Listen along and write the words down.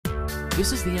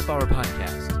This is the Amp Hour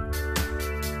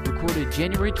Podcast, recorded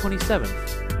January 27th,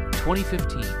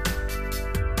 2015.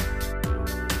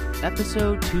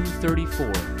 Episode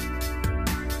 234.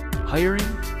 Hiring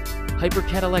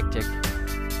Hypercatalectic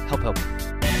Helpelp.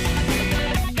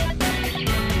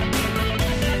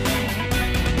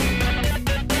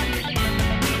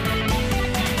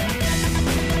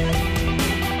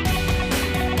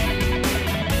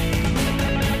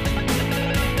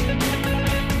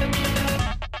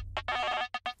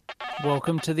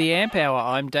 Welcome to the Amp Hour.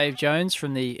 I'm Dave Jones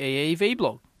from the EEV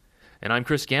blog. And I'm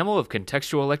Chris Gamble of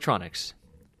Contextual Electronics.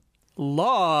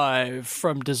 Live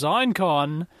from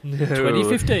DesignCon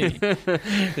 2015.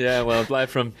 Yeah, well, live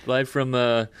from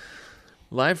a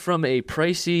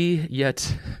pricey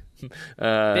yet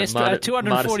Best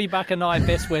 $240 a night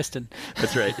Best Western.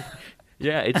 That's right.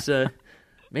 Yeah, it's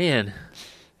man,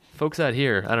 folks out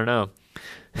here, I don't know.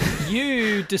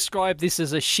 You described this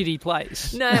as a shitty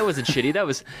place. No, it wasn't shitty. That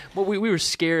was we were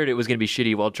scared it was going to be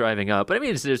shitty while driving up. But I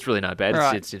mean, it's really not bad.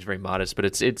 Right. It's very modest, but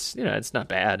it's it's not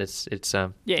bad. It's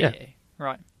Yeah,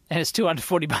 right. And it's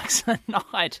 $240 a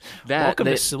night. Welcome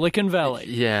to Silicon Valley.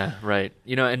 Yeah, right.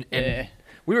 You know, and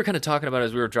we were kind of talking about it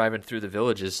as we were driving through the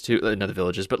villages too. Not the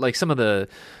villages, but like some of the,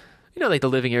 like the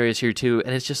living areas here too.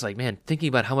 And it's just like, man, thinking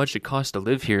about how much it costs to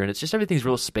live here, and it's just everything's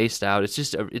real spaced out. It's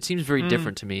just it seems very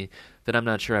different to me that I'm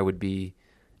not sure I would be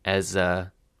as.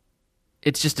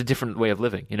 It's just a different way of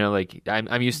living. Like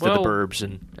I'm used to the burbs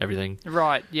and everything.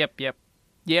 Right. Yep.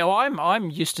 Yeah, well, I'm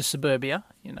used to suburbia,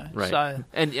 Right. So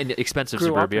and expensive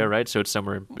suburbia, right? So it's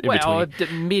somewhere in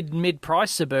between. Mid-price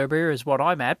suburbia is what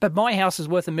I'm at, but my house is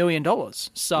worth $1 million.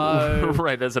 So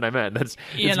right, that's what I meant. It's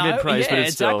mid-price, but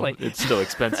it's still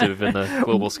expensive in the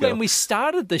global scale. When we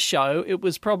started the show, it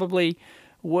was probably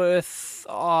worth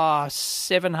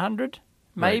 700,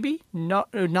 maybe.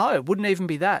 Right. No, it wouldn't even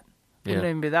be that.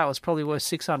 It was probably worth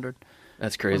 600.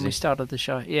 That's crazy. When we started the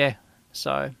show, yeah.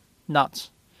 So nuts.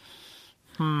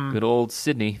 Good old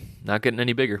Sydney, not getting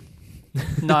any bigger.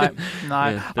 No.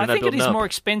 Yeah, I think it is more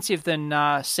expensive than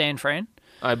San Fran.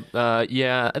 Those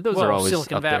are always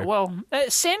Silicon up Valley. there. Well,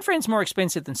 San Fran's more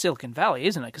expensive than Silicon Valley,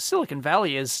 isn't it? Because Silicon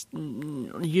Valley is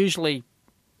usually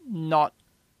not,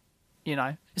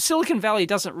 Silicon Valley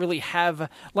doesn't really have,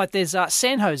 there's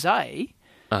San Jose,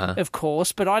 of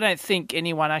course, but I don't think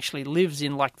anyone actually lives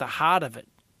in, the heart of it.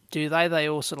 Do they? They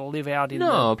all sort of live out in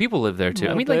people live there too.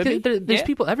 I mean, there's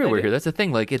people everywhere here. That's the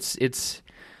thing. It's.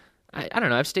 I don't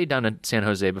know. I've stayed down in San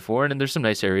Jose before, and there's some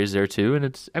nice areas there too. And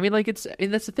that's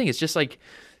the thing. It's just there's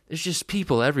just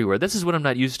people everywhere. This is what I'm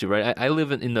not used to, right? I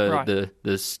live in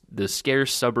the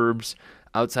scarce suburbs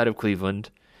outside of Cleveland,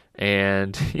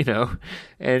 and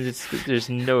there's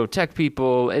no tech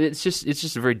people, and it's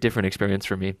just a very different experience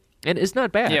for me. And it's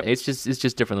not bad. Yep. It's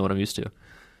just different than what I'm used to.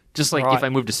 Just like if I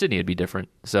moved to Sydney, it'd be different.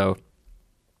 So,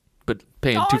 but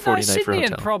paying $240 a night for a hotel. Sydney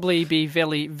would probably be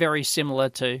very, very similar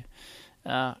to.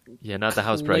 Not the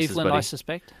house prices, buddy. I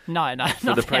suspect. No, for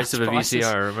not the price of a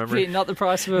VCR. Remember? Yeah, not the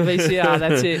price of a VCR.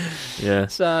 That's it. Yeah.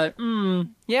 So,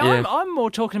 I'm more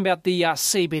talking about the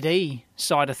CBD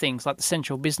side of things, like the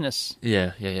central business.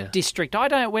 Yeah. District.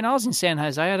 When I was in San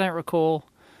Jose, I don't recall.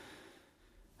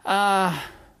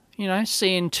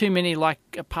 Seeing too many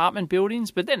apartment buildings,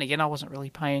 but then again, I wasn't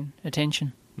really paying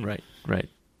attention. Right.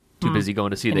 Too busy going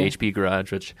to see the HP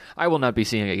garage, which I will not be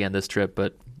seeing again this trip,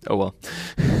 but oh well.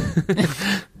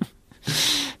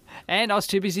 And I was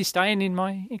too busy staying in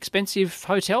my expensive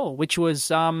hotel, which was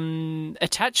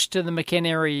attached to the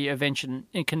McEnery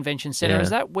Convention Center. Yeah. Is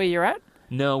that where you're at?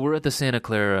 No, we're at the Santa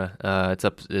Clara.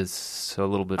 It's a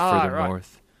little bit further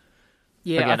north.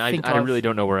 Yeah, again, I really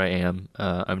don't know where I am.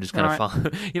 I'm just kind of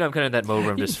following. I'm kind of in that mode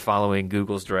where I'm just following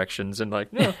Google's directions and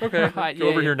go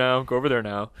over here now, go over there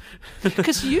now.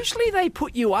 Because usually they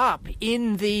put you up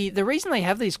in the reason they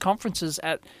have these conferences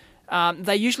at.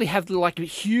 They usually have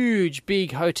huge,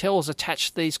 big hotels attached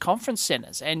to these conference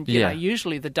centers, and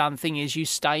usually the done thing is you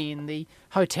stay in the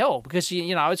hotel because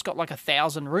it's got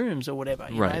 1,000 rooms or whatever.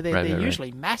 They're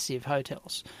usually massive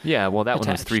hotels. Yeah, well, that one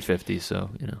was $350, so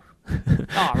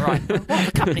Oh, right. Well,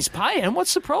 the company's paying.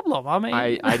 What's the problem? I mean,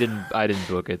 I didn't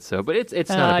book it, so but it's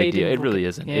not a big deal. It really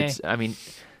isn't. Yeah.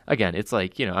 Again, it's I'm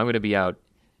going to be out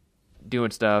doing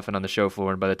stuff and on the show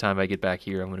floor, and by the time I get back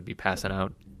here, I'm going to be passing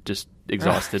out, just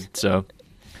exhausted. So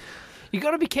you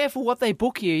got to be careful what they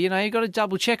book you. You got to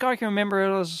double check. I can remember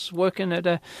I was working at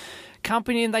a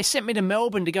company, and they sent me to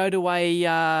Melbourne to go to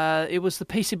it was the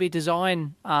PCB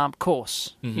design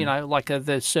course. Mm-hmm.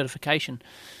 The certification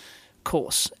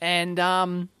course, and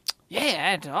I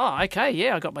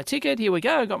got my ticket, here we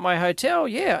go, I got my hotel,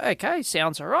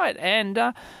 sounds all right, and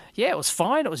it was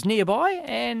fine, it was nearby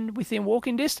and within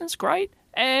walking distance, great,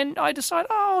 And I decide,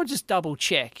 I'll just double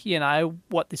check,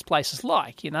 what this place is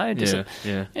like, Yeah.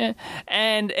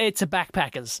 And it's a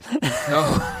backpackers.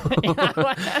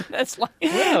 Oh. That's like,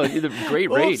 well, great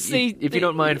rate. If you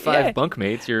don't mind 5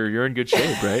 bunkmates, you're in good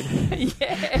shape, right?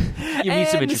 Yeah. You meet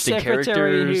some interesting the secretary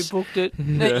characters. who booked it.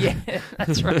 Yeah,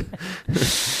 that's right.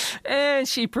 And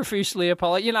she profusely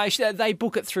apologized. They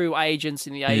book it through agents,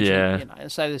 and the agent,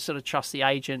 so they sort of trust the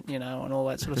agent, and all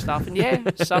that sort of stuff.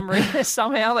 And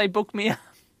somehow they booked me up.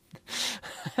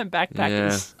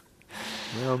 Backpackers.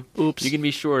 Yeah. Well, oops. You can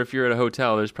be sure if you're at a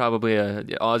hotel, there's probably a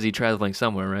Aussie traveling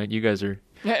somewhere, right? You guys are.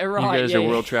 Yeah, right. You guys are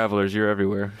world travelers. You're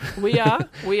everywhere. We are.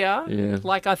 Yeah.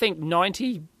 Like, I think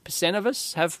 90% of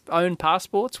us have own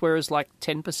passports, whereas like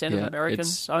 10% of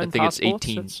Americans own passports. I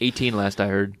think it's 18 last I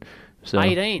heard. So.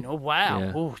 18. Oh, wow.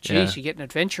 Yeah. Oh, geez, you're getting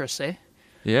adventurous there.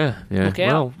 Yeah. Look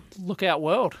out. Well, look out,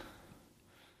 world.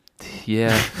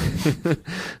 Yeah.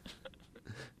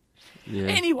 Yeah.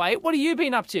 Anyway, what have you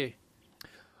been up to?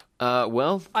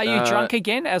 Well, are you drunk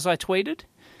again, as I tweeted?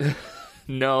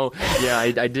 No. Yeah,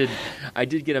 I did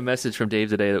get a message from Dave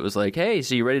today that was like, "Hey,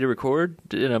 so you ready to record?"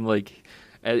 And I'm like,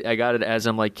 I got it as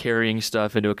I'm like carrying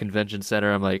stuff into a convention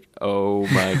center. I'm like, "Oh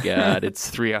my god, it's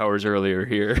 3 hours earlier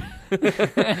here."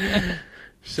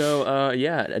 So,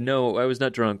 no, I was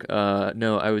not drunk.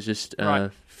 No, I was just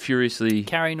furiously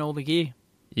carrying all the gear.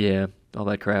 Yeah, all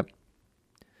that crap.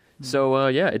 So,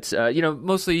 it's,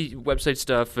 mostly website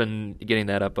stuff and getting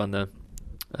that up on the,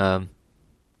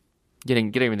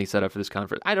 getting everything set up for this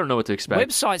conference. I don't know what to expect.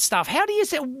 Website stuff.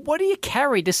 What do you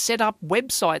carry to set up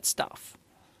website stuff?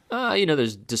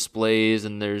 There's displays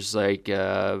and there's like,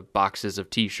 boxes of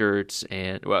t-shirts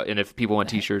and if people want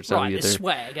t-shirts, right, there's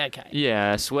swag, okay.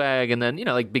 Yeah, swag, and then,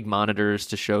 like big monitors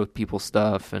to show people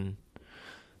stuff and...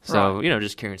 So,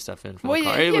 just carrying stuff in from the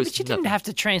car. Yeah, but you didn't have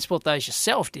to transport those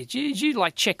yourself, did you? Did you,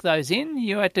 like, check those in?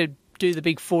 You had to do the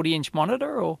big 40-inch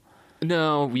monitor, or...?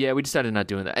 No, yeah, we decided not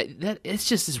doing that. It's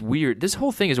just this weird... This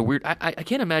whole thing is a weird... I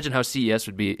can't imagine how CES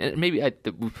would be. And maybe... I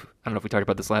don't know if we talked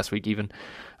about this last week, even.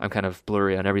 I'm kind of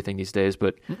blurry on everything these days,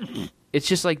 but it's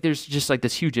just like there's just like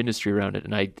this huge industry around it,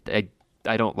 and I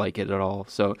don't like it at all.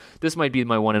 So this might be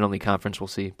my one and only conference, we'll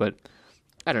see. But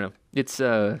I don't know. It's...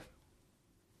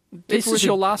 This is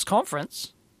your last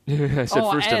conference. I said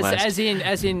first and last. As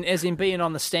in being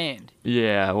on the stand.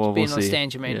 Yeah, well, being we'll on see. the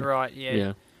stand, you mean? Yeah. Right?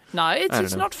 Yeah. No,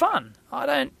 it's not fun. I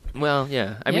don't. Well,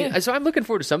 yeah. I mean, so I'm looking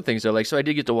forward to some things though. Like, so I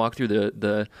did get to walk through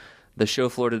the show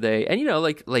floor today, and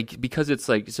like because it's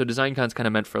like so DesignCon's kind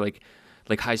of meant for like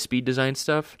high speed design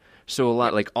stuff. So a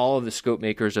lot like all of the scope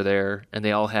makers are there, and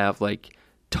they all have like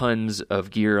tons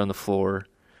of gear on the floor.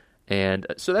 And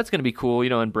so that's going to be cool,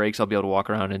 in breaks I'll be able to walk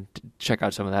around and check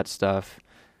out some of that stuff.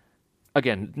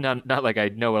 Again, not like I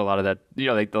know what a lot of that,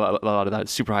 like a lot of that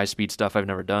super high speed stuff I've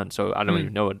never done, so I don't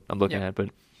even know what I'm looking at.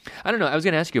 But I don't know. I was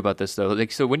going to ask you about this though.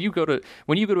 Like, so when you go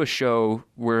to a show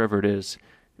wherever it is,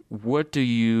 what do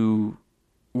you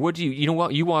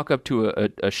you walk up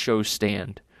to a show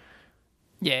stand?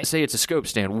 Yeah. Say it's a scope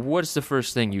stand. What's the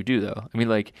first thing you do though? I mean,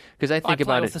 like, because I think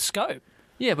about play with the scope.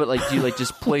 Yeah, but like, do you like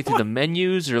just play through the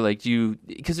menus, or like do you?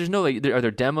 Because there's no like, are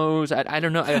there demos? I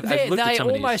don't know. I've looked at some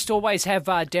of these. They almost always have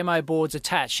demo boards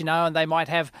attached, and they might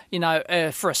have,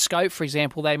 for a scope, for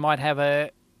example, they might have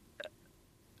a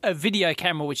video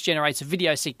camera which generates a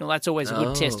video signal. That's always a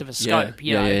good test of a scope,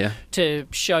 to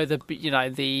show the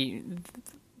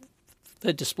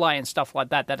display and stuff like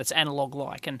that it's analog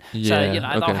like, and so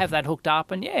they'll have that hooked up,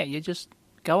 and you just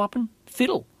go up and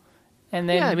fiddle. And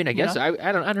then, I mean, I guess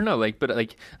I don't know, like, but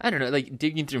like, I don't know, like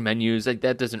digging through menus, like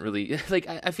that doesn't really, like,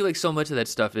 I feel like so much of that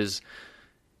stuff is,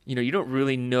 you don't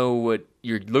really know what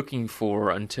you're looking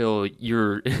for until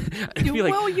you're. You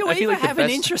either have an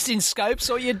interest in scopes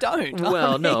or you don't.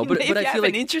 Well, no, but if you I feel have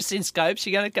like an interest in scopes,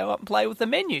 you're going to go up and play with the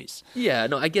menus. Yeah,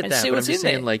 no, I get that, but I'm just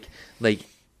saying, like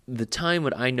the time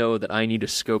when I know that I need to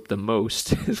scope the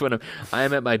most is when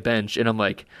I'm at my bench and I'm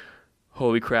like,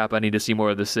 holy crap, I need to see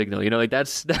more of the signal. Like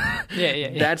that's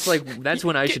that's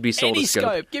when I should be sold any a scope.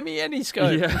 Scope. Give me any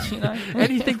scope. Yeah.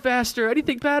 Anything faster,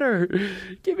 anything better.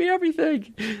 Give me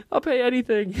everything. I'll pay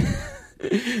anything.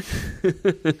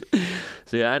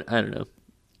 So yeah, I don't know.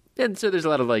 And so there's a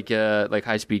lot of like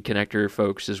high speed connector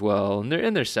folks as well, and they're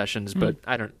in their sessions, but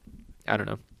I don't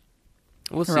know.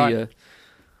 We'll see. Right.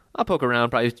 I'll poke around,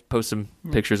 probably post some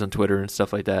pictures on Twitter and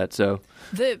stuff like that. So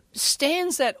the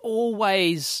stands that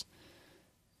always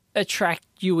attract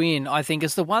you in, I think,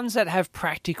 is the ones that have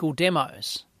practical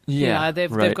demos. Yeah, they've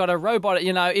got a robot.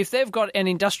 If they've got an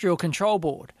industrial control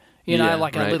board,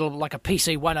 like a little, like a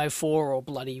PC 104 or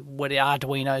bloody what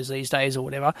Arduinos these days or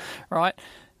whatever, right?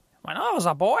 When I was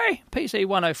a boy, PC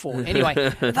 104. Anyway,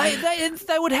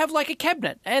 they would have like a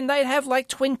cabinet, and they'd have like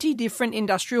 20 different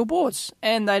industrial boards,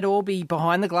 and they'd all be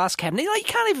behind the glass cabinet. Like,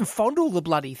 you can't even fondle the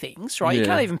bloody things, right? You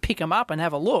can't even pick them up and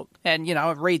have a look and,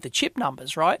 read the chip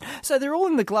numbers, right? So they're all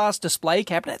in the glass display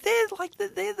cabinet. They're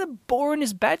the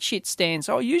boringest batshit stands.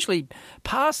 So I usually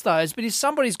pass those, but if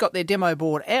somebody's got their demo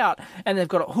board out and they've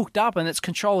got it hooked up and it's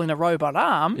controlling a robot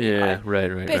arm,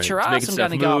 right. Bet your ass I'm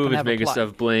going to go up and have a play. It's making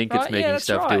stuff blink. Right? It's making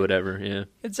stuff do whatever. Yeah,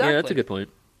 exactly. Yeah, that's a good point.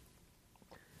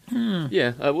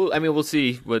 Yeah, we'll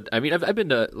see. I've been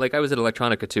to, like, I was at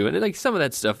Electronica too, and like some of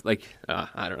that stuff, like,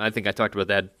 I don't know. I think I talked about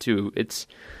that too. It's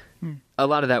a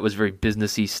lot of that was very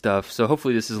businessy stuff. So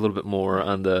hopefully this is a little bit more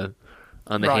on the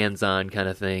hands-on kind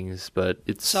of things. But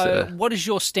it's so. What is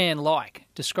your stand like?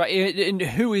 Describe. And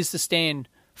who is the stand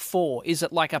for? Is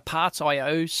it like a Parts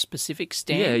IO specific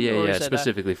stand? Yeah,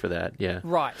 specifically for that, yeah.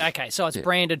 Right, okay, so it's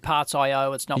branded Parts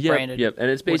IO, it's not branded... Yep, and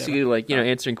it's basically whatever. like,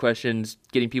 answering questions,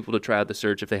 getting people to try out the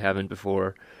search if they haven't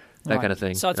before, that kind of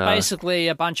thing. So it's basically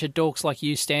a bunch of dorks like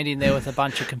you standing there with a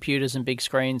bunch of computers and big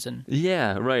screens and...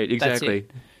 Yeah, right, exactly.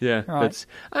 Yeah, right.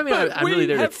 I'm really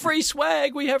there we have free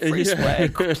swag,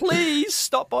 swag. Please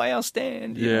stop by our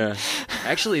stand. Yeah.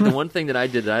 Actually, the one thing that I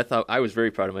did that I thought I was very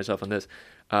proud of myself on this...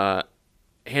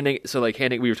 we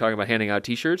were talking about handing out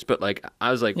T-shirts, but like I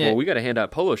was like, well, we got to hand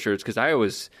out polo shirts because I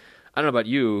don't know about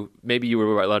you, maybe you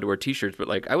were allowed to wear T-shirts, but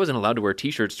like I wasn't allowed to wear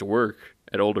T-shirts to work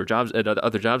at other jobs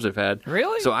I've had.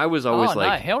 Really? So I was always no,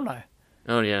 hell no.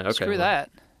 Oh yeah, okay. Screw that.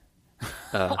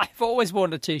 I've always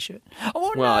worn a T-shirt.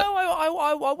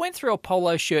 I went through a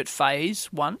polo shirt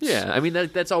phase once. Yeah, I mean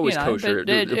that's always kosher.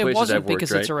 It wasn't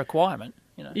because it's a requirement.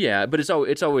 Yeah, but it's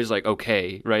always like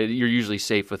okay, right? You're usually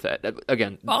safe with that.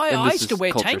 Again, I used to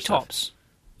wear tank tops.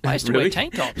 I used to wear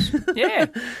tank tops. Yeah.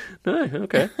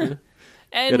 Okay. Yeah.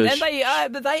 And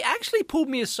they actually pulled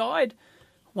me aside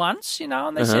once,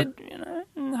 and they said,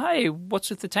 hey,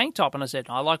 what's with the tank top? And I said,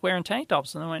 I like wearing tank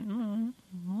tops. And they went,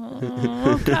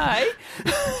 okay,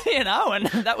 and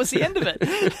that was the end of it.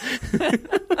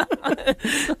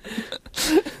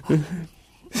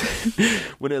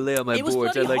 When I lay on my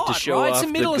boards, I like hot, to show right? off it's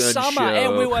the middle of summer, show.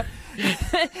 and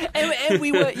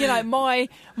we were,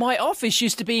 my office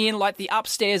used to be in like the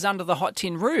upstairs under the hot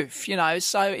tin roof,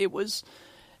 so it was,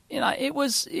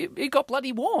 it got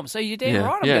bloody warm. So you're damn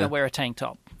right, I'm going to wear a tank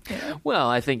top. Well,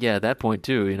 I think at that point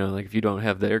too, like if you don't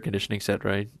have the air conditioning set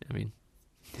right, I mean.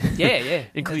 Yeah.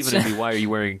 In Cleveland, why are you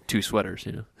wearing two sweaters?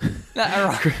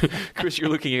 Right. Chris, you're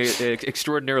looking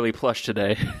extraordinarily plush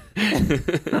today.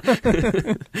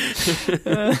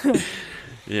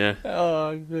 Yeah.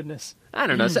 Oh goodness. I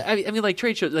don't know. So, I mean, like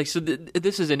trade shows. Like, so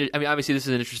this is. Obviously, this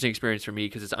is an interesting experience for me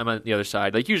because I'm on the other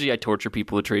side. Like, usually, I torture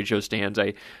people at trade show stands.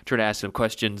 I try to ask them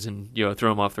questions and throw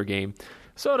them off their game.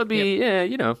 So it'll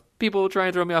be people try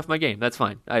and throw me off my game. That's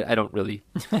fine. I don't really.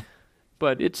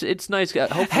 But it's nice.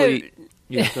 Hopefully.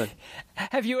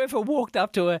 Have you ever walked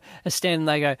up to a stand and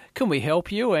they go, "Can we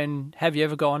help you?" And have you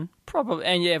ever gone, "Probably"?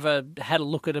 And you ever had a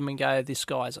look at them and go, "This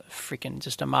guy's a freaking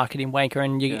just a marketing wanker,"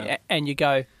 and you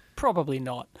go, "Probably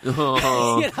not."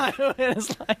 Oh.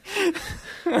 It's like,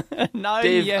 no,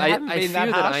 Dave, you haven't I been fear that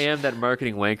that harsh. I am that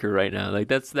markeking wanker right now. Like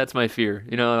that's my fear.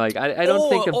 Like I don't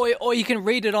think. Or you can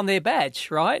read it on their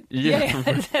badge, right?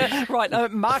 Yeah.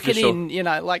 Right. Marketing,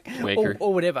 like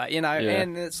or whatever,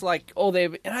 and it's like all their.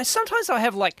 Sometimes I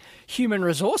have like human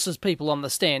resources people on the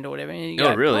stand or whatever. And you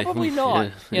go, really? Probably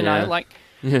not. Like.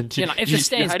 Yeah, if the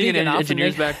stand's big enough,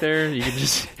 engineers back there, you can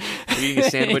just eating a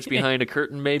sandwich behind a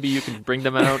curtain. Maybe you can bring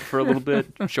them out for a little bit,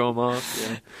 show them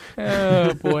off. Yeah.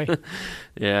 Oh boy.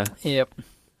 Yeah. Yep.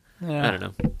 I don't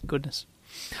know. Goodness.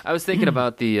 I was thinking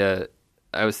about my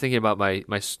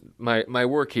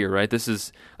work here. Right. This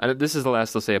is the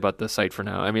last I'll say about the site for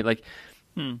now. I mean, like,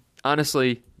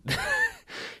 honestly,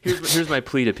 here's my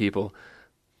plea to people.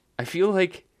 I feel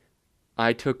like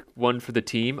I took one for the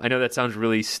team. I know that sounds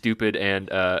really stupid and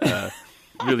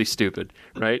really stupid,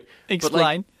 right?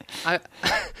 Explain. But like,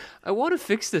 I want to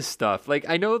fix this stuff. Like,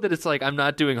 I know that it's like I'm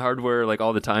not doing hardware like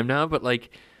all the time now, but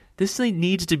like this thing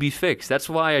needs to be fixed. That's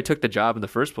why I took the job in the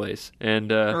first place.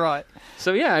 And right.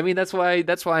 So yeah, I mean that's why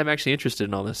I'm actually interested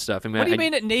in all this stuff. I mean, what do you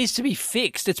mean it needs to be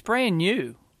fixed? It's brand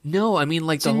new. No, I mean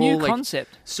like it's the a whole new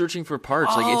concept. Searching for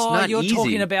parts. Like it's not you're easy. You're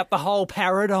talking about the whole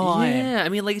paradigm. Yeah, I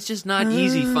mean like it's just not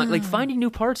easy. Finding new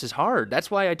parts is hard.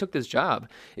 That's why I took this job.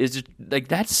 Is just like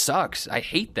that sucks. I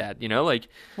hate that. Like.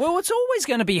 Well, it's always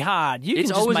going to be hard. You can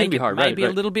just always make be it hard, maybe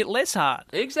right. a little bit less hard.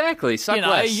 Exactly. Suck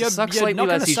less. You're slightly less each day. You're not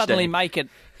going to suddenly make it.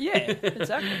 Yeah,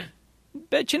 exactly.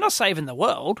 But you're not saving the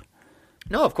world.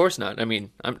 No, of course not. I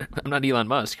mean, I'm not Elon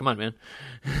Musk. Come on, man.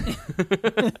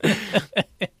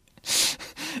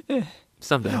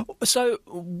 someday. So,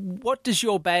 what does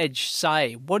your badge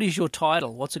say? What is your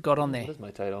title? What's it got on there? What is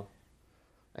my title?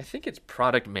 I think it's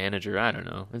product manager. I don't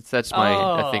know. That's my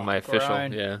I think my official.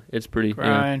 Grown. Yeah, it's pretty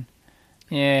Grown.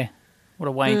 Yeah. What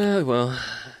a wank. Well.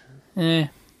 Yeah.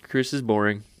 Chris is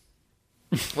boring.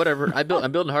 Whatever. I'm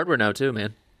building hardware now too,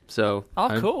 man. So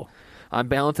cool. I'm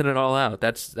balancing it all out.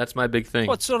 That's my big thing.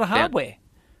 What sort of hardware?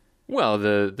 Well,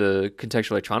 the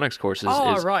contextual electronics course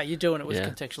is... right. You're doing it with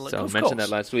contextual electronics. So I mentioned that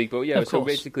last week. But yeah, so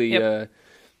basically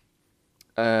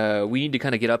we need to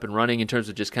kind of get up and running in terms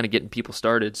of just kind of getting people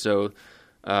started. So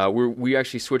we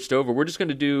actually switched over. We're just going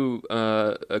to do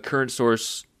a current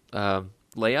source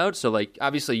layout. So like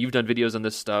obviously you've done videos on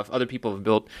this stuff. Other people have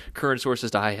built current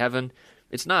sources to high heaven.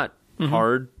 It's not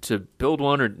hard to build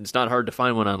one, or it's not hard to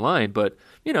find one online, but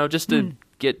just to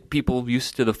get people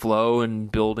used to the flow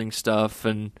and building stuff,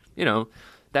 and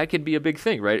that can be a big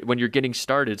thing, right? When you're getting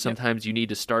started, sometimes you need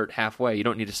to start halfway. You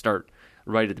don't need to start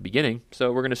right at the beginning.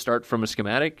 So we're going to start from a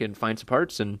schematic and find some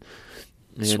parts and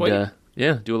do a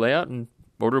layout and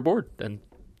order a board, and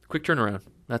quick turnaround.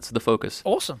 That's the focus.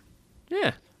 Awesome.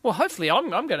 Yeah. Well, hopefully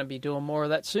I'm going to be doing more of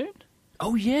that soon.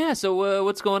 Oh yeah. So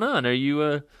what's going on? Are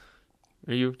you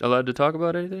allowed to talk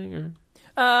about anything? Or?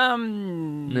 No,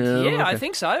 yeah, okay. I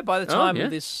think so. By the time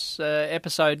this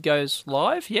episode goes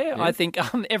live, I think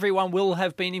everyone will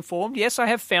have been informed. Yes, I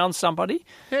have found somebody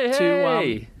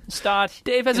to start.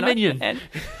 Dave has a minion. And,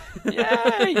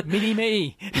 yay, mini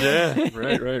me. Yeah,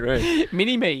 right.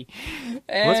 Mini me.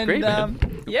 And, well, that's great,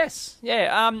 man. Yes,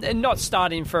 and not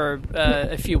starting for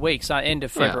a few weeks, end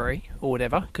of February or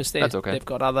whatever, because they've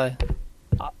got other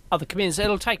commitments.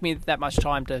 It'll take me that much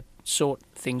time to sort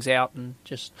things out and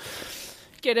just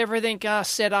get everything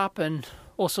set up and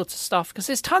all sorts of stuff, because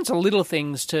there's tons of little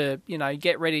things to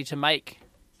get ready to make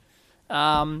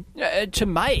their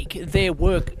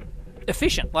work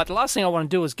efficient. Like the last thing I want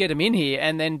to do is get them in here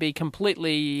and then be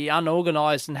completely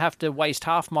unorganized and have to waste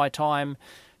half my time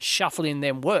shuffling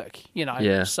them work.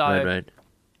 Right.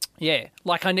 Yeah,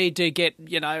 like I need to get,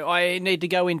 I need to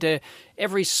go into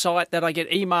every site that I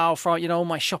get email from, all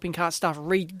my shopping cart stuff,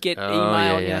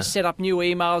 email, set up new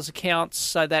emails accounts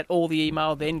so that all the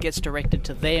email then gets directed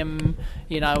to them,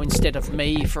 instead of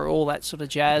me, for all that sort of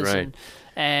jazz. Right.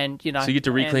 And so you get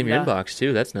to reclaim your inbox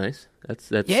too. That's nice. That's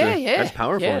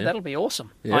powerful. Yeah, that'll be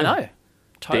awesome. Yeah. I know.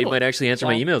 Totally. Dave might actually answer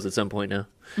my emails at some point now.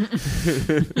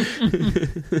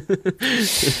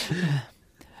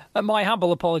 My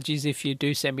humble apologies if you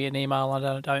do send me an email and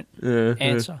I don't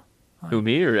answer. Who,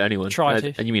 me or anyone? Try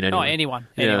to. You mean anyone? No, anyone.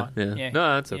 Yeah.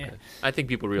 No, that's okay. Yeah. I think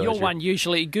people realize your one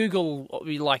usually Google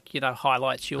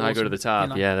highlights yours. I go to the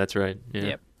top. Yeah, that's right.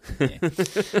 Yeah. Yep.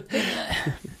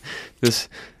 This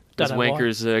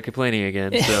wanker's complaining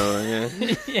again. So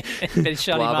better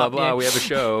shut blah him blah up, blah. We have a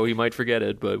show. He might forget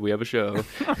it, but we have a show.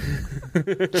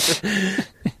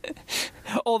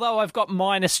 Although I've got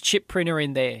minus chip printer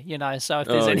in there, so if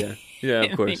there's anything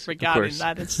regarding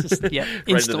that, it's just right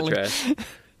instantly. Into the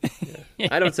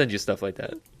trash. I don't send you stuff like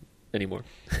that anymore.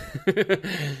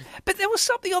 But there was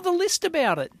something on the list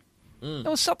about it.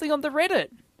 There was something on the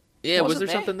Reddit. Yeah, was there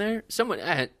something there? Someone,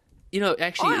 actually,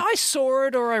 I saw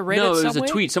it or I read it somewhere. No, it was a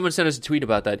tweet. Someone sent us a tweet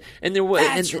about that, and there was.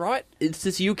 That's right. It's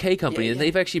this UK company, and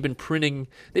they've actually been printing.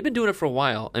 They've been doing it for a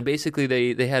while, and basically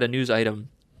they had a news item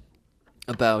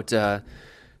about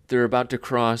they're about to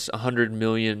cross 100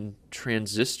 million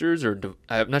transistors, or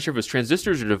I'm not sure if it was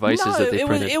transistors or devices that they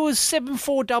printed. It was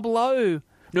 7400.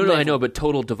 No, I know, but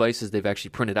total devices they've actually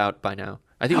printed out by now.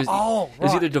 I think it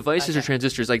was either devices or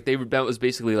transistors. Like that was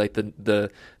basically like the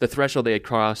threshold they had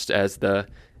crossed as the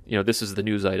this is the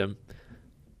news item.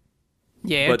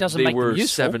 Yeah, but it doesn't make them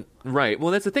useful. Right.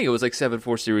 Well, that's the thing. It was like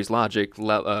 7/4 series logic,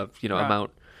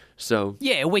 amount. So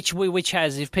yeah, which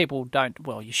has, if people don't,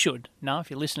 well, you should know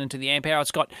if you're listening to the amp hour, it's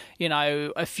got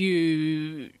a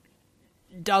few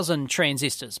dozen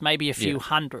transistors, maybe a few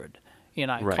hundred,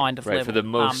 kind of level. For the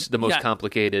most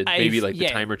complicated, maybe like the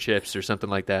timer chips or something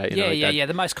like that.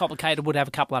 The most complicated would have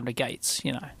a couple hundred gates,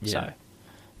 So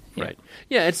right,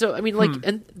 and so I mean,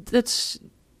 and that's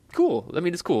cool. I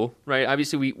mean, it's cool, right?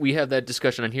 Obviously, we have that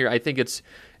discussion on here. I think it's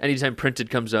anytime printed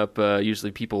comes up,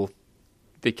 usually people.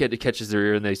 It catches their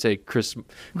ear and they say, Chris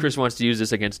wants to use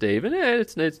this against Dave, and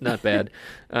it's not bad,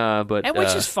 but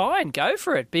which is fine. Go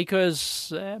for it,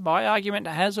 because my argument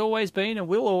has always been and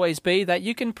will always be that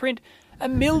you can print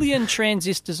 1 million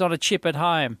transistors on a chip at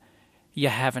home. You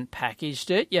haven't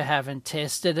packaged it, you haven't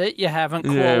tested it, you haven't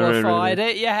qualified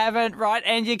it, you haven't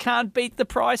and you can't beat the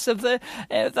price of the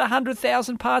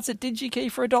 100,000 parts at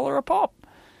DigiKey for $1 a pop.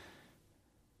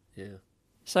 Yeah.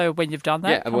 So when you've done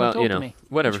that, come and talk to me.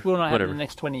 Whatever. Which will not happen in the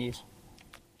next 20 years.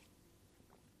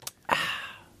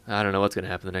 I don't know what's going to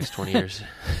happen the next 20 years.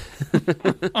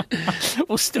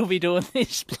 We'll still be doing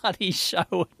this bloody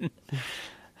show.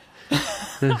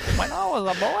 When I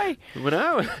was a boy. When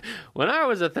I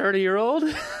was a 30-year-old.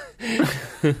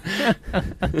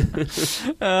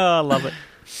 Oh, I love it.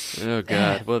 Oh,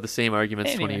 God. We'll have the same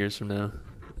arguments 20 years from now.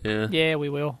 Yeah. Yeah, we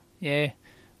will. Yeah.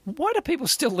 Why do people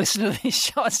still listen to this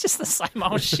show? It's just the same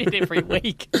old shit every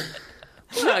week.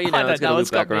 Well, it's going to loop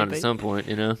back around at some point,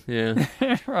 Yeah.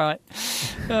 Right.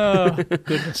 Oh,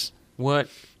 goodness. What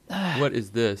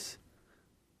is this?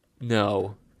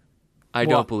 No. I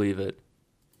don't believe it.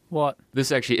 What?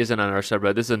 This actually isn't on our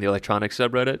subreddit. This is on the electronic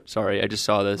subreddit. Sorry, I just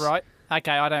saw this. Right.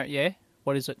 Okay, yeah.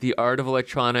 What is it? The Art of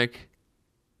Electronic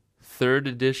 3rd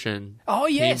edition. Oh,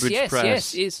 yes, Cambridge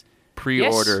Press, yes.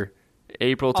 Pre-order.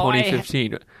 April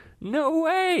 2015. No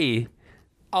way!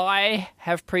 I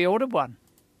have pre-ordered one.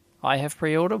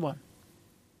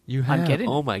 You have? I'm getting it.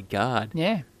 Oh, my God.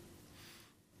 Yeah.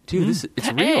 Dude, it's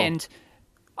real. And,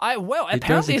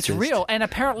 apparently it's real, and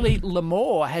apparently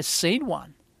Lamore has seen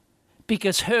one.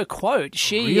 Because her quote,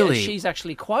 she's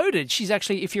actually quoted. She's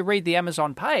actually, if you read the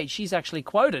Amazon page, she's actually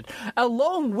quoted.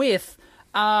 Along with,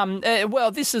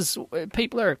 this is,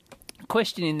 people are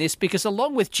questioning this because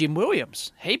along with Jim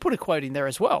Williams, he put a quote in there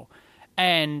as well.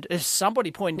 And as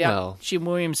somebody pointed out, Jim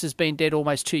Williams has been dead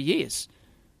almost 2 years,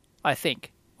 I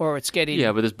think. Or it's getting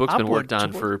but this book's been worked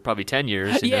on for probably 10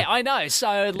 years. Yeah, I know.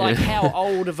 So, how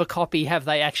old of a copy have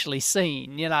they actually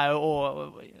seen,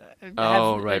 or...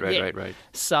 Right.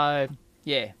 So,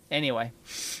 yeah, anyway.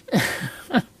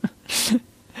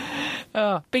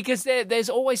 Because there's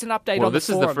always an update on the forum. This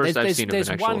is the first I've seen of an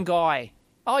There's one guy...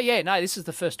 Oh, yeah, no, this is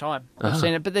the first time I've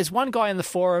seen it. But there's one guy in the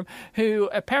forum who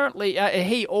apparently,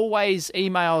 he always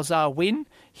emails Win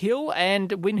Hill,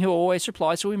 and Win Hill always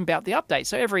replies to him about the update.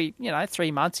 So every,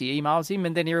 3 months he emails him,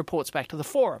 and then he reports back to the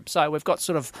forum. So we've got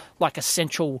sort of like a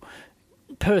central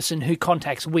person who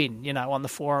contacts Win, on the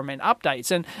forum and updates.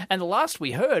 And the last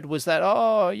we heard was that,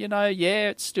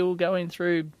 it's still going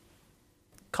through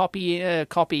copy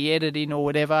editing or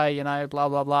whatever, blah,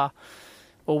 blah, blah.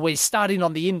 Or we're starting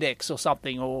on the index or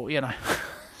something, or,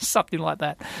 something like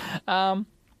that. So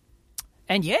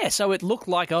it looked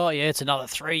like, it's another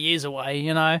 3 years away,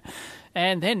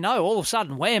 And then, no, all of a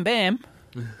sudden, wham, bam,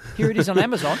 here it is on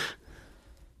Amazon.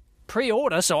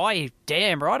 Pre-order, so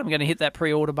damn right, I'm going to hit that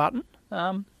pre-order button.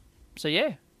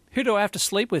 Who do I have to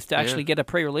sleep with to actually get a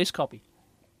pre-release copy?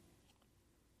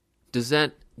 Does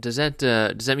that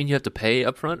mean you have to pay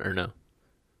up front or no?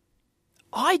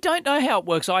 I don't know how it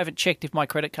works. I haven't checked if my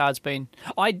credit card's been...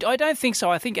 I don't think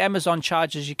so. I think Amazon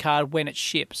charges your card when it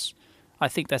ships. I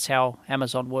think that's how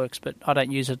Amazon works, but I don't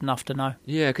use it enough to know.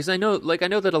 Yeah, because I know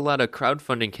that a lot of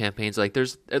crowdfunding campaigns,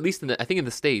 there's at least I think in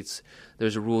the States,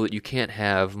 there's a rule that you can't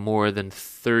have more than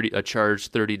a charge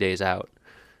 30 days out,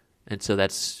 and so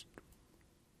that's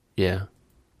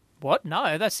What?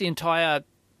 No, that's the entire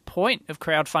point of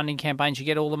crowdfunding campaigns. You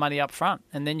get all the money up front,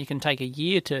 and then you can take a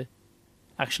year to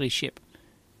actually ship.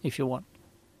 If you want.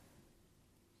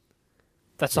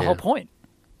 That's the whole point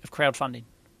of crowdfunding.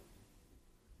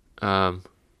 Well,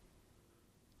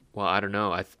 I don't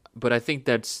know. But I think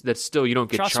that's still, you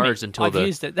don't get charged until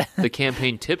the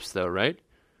campaign tips, though, right?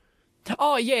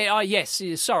 Oh, yeah. Yes.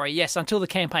 Sorry. Yes, until the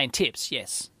campaign tips.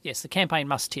 Yes. Yes, the campaign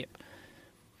must tip.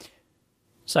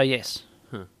 So, yes.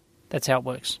 That's how it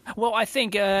works. Well, I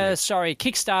think,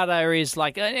 Kickstarter is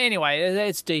anyway,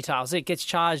 it's details. It gets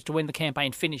charged when the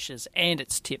campaign finishes and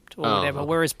it's tipped or whatever.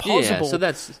 Whereas Possible, so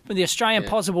that's, the Australian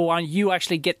Possible one, you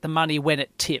actually get the money when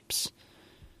it tips.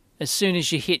 As soon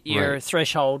as you hit your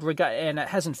threshold and it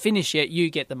hasn't finished yet, you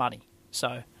get the money.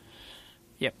 So,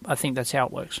 I think that's how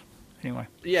it works. Anyway.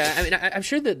 Yeah, I mean, I'm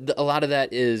sure that a lot of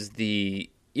that is the...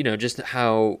 just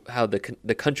how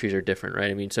the countries are different,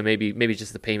 right? I mean, so maybe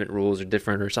just the payment rules are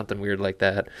different or something weird like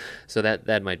that. So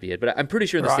that might be it. But I'm pretty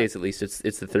sure in the States, at least,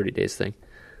 it's the 30 days thing.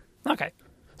 Okay.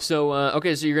 So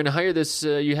so you're going to hire this.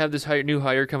 You have this new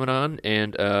hire coming on,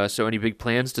 and so any big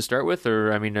plans to start with,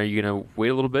 or I mean, are you going to wait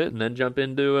a little bit and then jump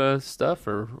into stuff,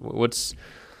 or what's?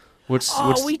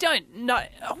 We don't know.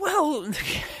 Well,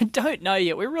 don't know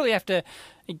yet. We really have to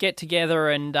get together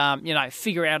and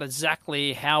figure out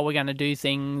exactly how we're going to do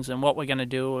things and what we're going to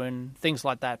do and things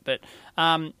like that. But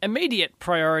immediate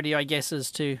priority, I guess, is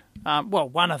to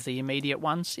one of the immediate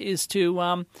ones is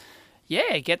to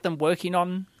get them working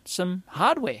on some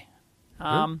hardware.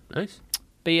 Nice.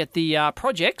 Be it the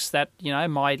projects that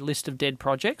my list of dead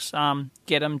projects.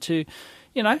 Get them to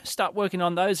start working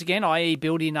on those again, i.e.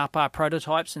 building up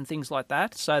prototypes and things like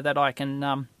that so that I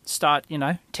can start,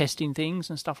 testing things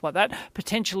and stuff like that.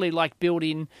 Potentially like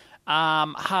building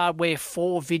hardware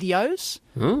for videos,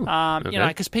 okay.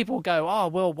 because people go, oh,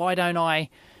 well, why don't I,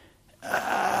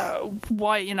 I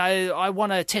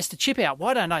want to test a chip out.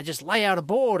 Why don't I just lay out a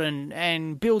board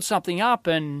and build something up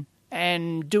and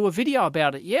do a video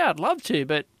about it? Yeah, I'd love to,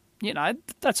 but,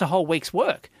 that's a whole week's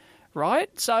work, right?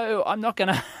 So I'm not going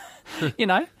to...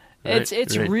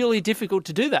 it's really difficult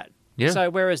to do that. Yeah. So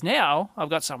whereas now I've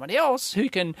got somebody else who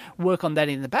can work on that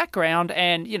in the background,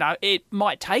 and it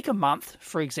might take a month,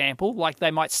 for example. Like they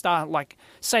might start, like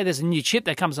say there's a new chip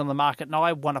that comes on the market, and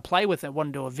I want to play with it,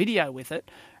 want to do a video with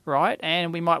it, right?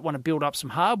 And we might want to build up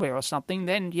some hardware or something.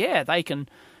 Then they can,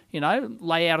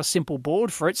 lay out a simple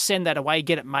board for it, send that away,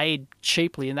 get it made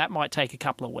cheaply, and that might take a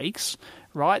couple of weeks.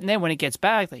 Right, and then when it gets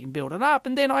back, they can build it up,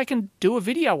 and then I can do a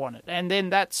video on it. And then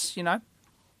that's,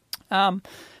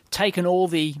 taken all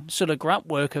the sort of grunt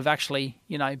work of actually,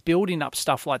 building up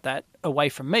stuff like that away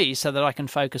from me so that I can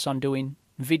focus on doing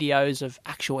videos of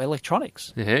actual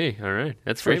electronics. Hey, all right.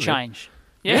 That's for great, a change.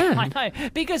 Yeah, I know.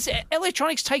 Because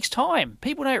electronics takes time.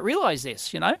 People don't realise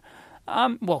this,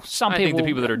 Well, some people... I think the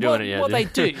people that are doing it, they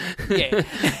do.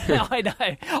 Yeah, I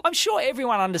know. I'm sure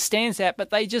everyone understands that, but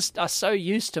they just are so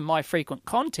used to my frequent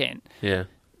content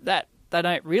that they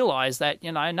don't realise that,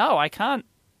 no, I can't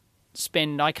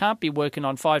be working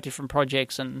on 5 different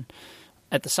projects and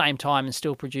at the same time and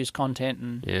still produce content.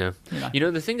 And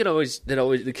the thing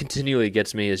that continually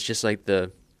gets me is just like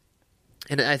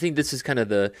and I think this is kind of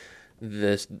the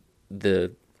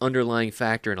underlying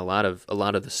factor in a lot of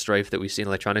the strife that we see in the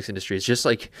electronics industry is just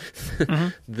like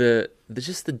the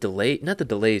delay, not the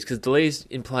delays, because delays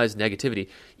implies negativity.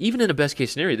 Even in a best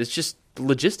case scenario, there's just the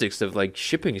logistics of like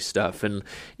shipping stuff and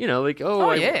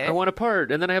I want a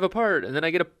part, and then I have a part, and then I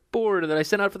get a board, and then I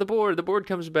send out for the board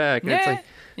comes back, and it's like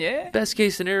best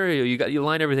case scenario, you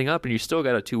line everything up, and you still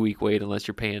got a 2-week wait unless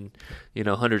you're paying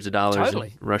hundreds of dollars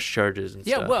in rush charges and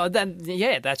stuff. Well then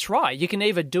that's right. You can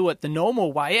either do it the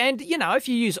normal way, and if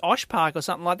you use Oshpark or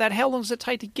something like that, how long does it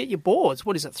take to get your boards?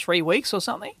 What is it, 3 weeks or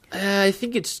something? I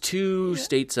think it's 2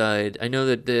 stateside. I know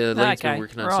that the Lane's been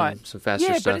working on some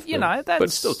faster stuff.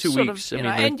 But still 2 weeks.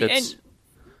 That's...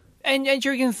 And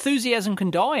your enthusiasm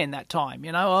can die in that time.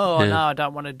 No, I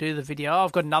don't want to do the video.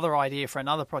 I've got another idea for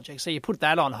another project. So you put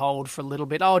that on hold for a little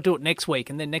bit. I'll do it next week,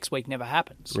 and then next week never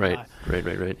happens. Right.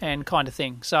 And kind of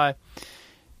thing. So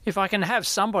if I can have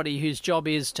somebody whose job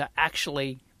is to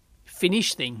actually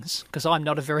finish things, because I'm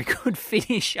not a very good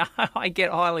finisher, I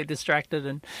get highly distracted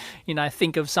and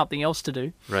think of something else to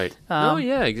do. Right.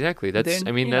 Exactly. That's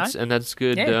that's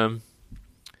good.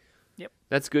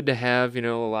 That's good to have.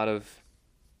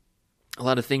 A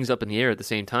lot of things up in the air at the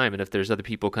same time, and if there's other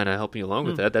people kind of helping you along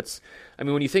with that,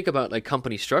 when you think about like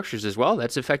company structures as well,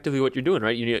 that's effectively what you're doing,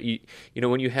 right?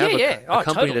 When you have a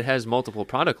company that has multiple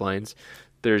product lines,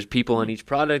 there's people on each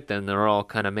product, and they're all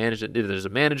kind of managed. There's a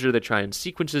manager that tries and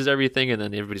sequences everything, and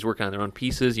then everybody's working on their own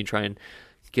pieces. You try and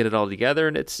get it all together,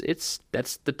 and that's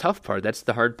the tough part. That's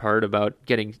the hard part about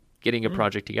getting a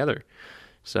project together.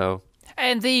 So,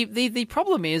 and the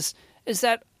problem is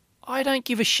that I don't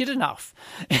give a shit enough.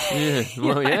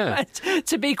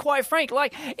 To be quite frank,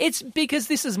 like it's because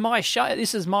this is my show.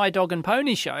 This is my dog and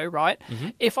pony show, right? Mm-hmm.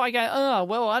 If I go,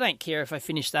 I don't care if I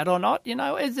finish that or not.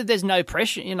 There's no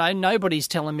pressure. Nobody's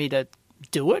telling me to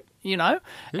do it. And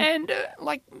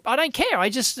I don't care.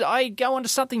 I go on to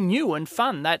something new and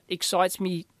fun that excites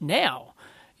me now.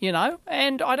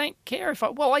 And I don't care if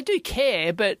I do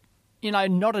care, but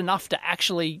not enough to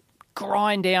actually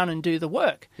grind down and do the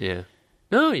work. Yeah.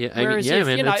 No, yeah. Whereas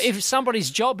if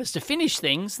somebody's job is to finish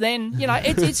things, then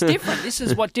it's different. This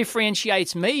is what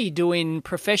differentiates me doing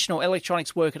professional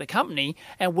electronics work at a company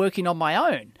and working on my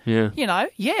own. Yeah.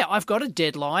 I've got a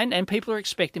deadline and people are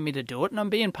expecting me to do it, and I'm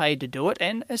being paid to do it,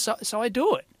 and so I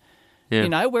do it.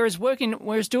 Yeah. Whereas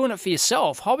doing it for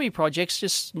yourself, hobby projects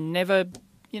just never.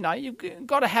 You've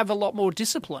got to have a lot more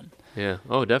discipline. Yeah.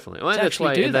 Oh, definitely. Well, that's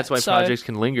why projects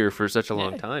can linger for such a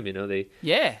long time. They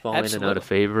fall in and out of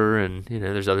favor, and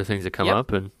there's other things that come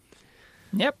up, and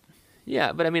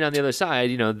yeah. But on the other side,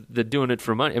 the doing it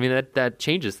for money. That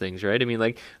changes things, right?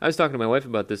 I was talking to my wife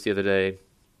about this the other day.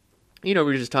 We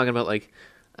were just talking about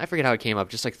I forget how it came up,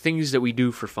 just like things that we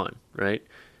do for fun, right?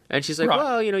 And she's like,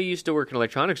 well, you used to work in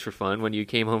electronics for fun when you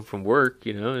came home from work.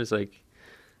 It's like.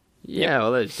 Yeah,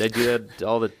 well, I do that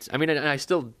all the. And I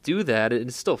still do that.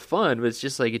 It's still fun, but it's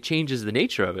just like it changes the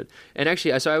nature of it. And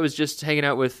actually, I was just hanging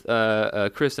out with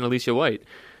Chris and Alicia White,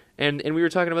 and we were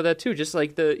talking about that too. Just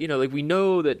like we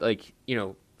know that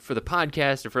for the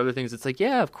podcast or for other things, it's like,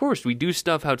 yeah, of course we do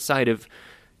stuff outside of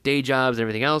day jobs and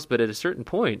everything else, but at a certain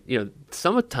point,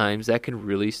 sometimes that can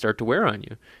really start to wear on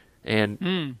you.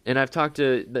 And I've talked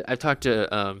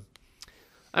to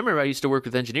I remember I used to work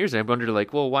with engineers, and I wondered,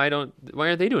 like, well, why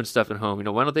aren't they doing stuff at home?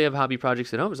 Why don't they have hobby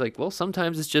projects at home? It's like, well,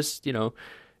 sometimes it's just,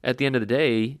 at the end of the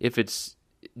day, if it's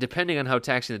depending on how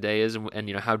taxing the day is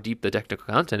and how deep the technical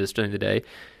content is during the day,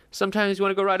 sometimes you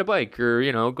want to go ride a bike or,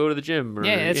 go to the gym or,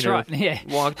 right.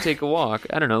 Yeah. take a walk.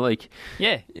 I don't know. Like,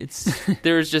 yeah,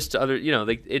 there's just other,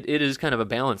 like it is kind of a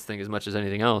balance thing as much as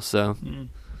anything else. So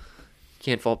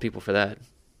can't fault people for that.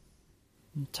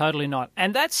 Totally not.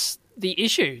 And that's the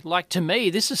issue. Like, to me,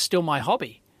 this is still my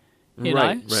hobby, you know?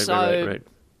 Right.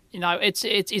 It's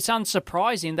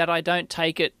unsurprising that I don't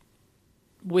take it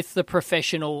with the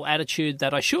professional attitude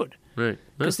that I should. Right.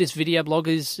 Because this video blog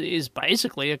is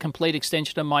basically a complete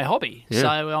extension of my hobby. Yeah. So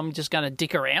I'm just going to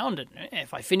dick around, and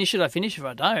if I finish it, I finish. If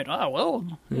I don't, oh,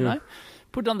 well,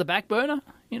 put it on the back burner,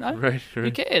 Right.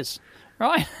 Who cares?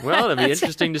 Right. Well, it'd be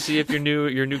interesting to see if your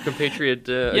new compatriot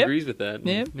agrees with that.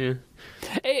 Yeah.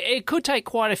 It could take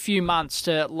quite a few months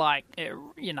to, like,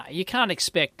 you can't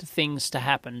expect things to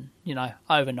happen,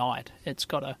 overnight. It's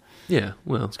got to. Yeah.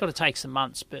 Well, it's got to take some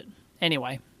months. But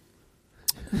anyway,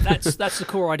 that's the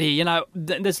core idea.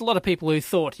 There's a lot of people who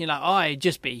thought, I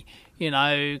just be,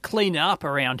 cleaning up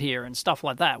around here and stuff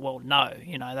like that. Well, no,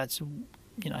 that's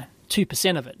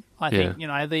 2% of it.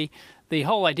 I think the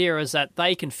whole idea is that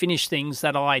they can finish things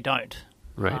that I don't,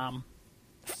 right?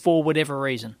 For whatever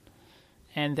reason,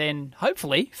 and then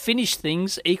hopefully finished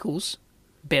things equals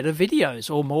better videos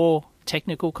or more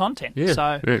technical content. Yeah.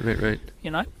 So right.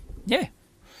 Yeah. Yep.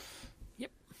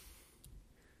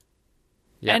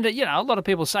 Yeah. And a lot of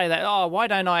people say that, oh, why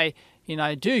don't I,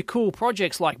 do cool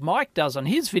projects like Mike does on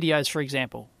his videos, for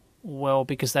example? Well,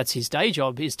 because that's his day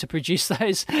job, is to produce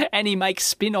those, and he makes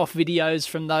spin-off videos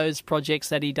from those projects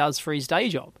that he does for his day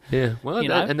job. Yeah, well,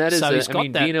 and that is, so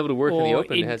being able to work in the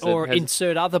open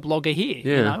insert other blogger here.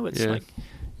 Yeah, it's like,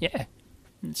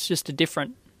 it's just a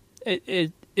different,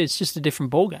 it's just a different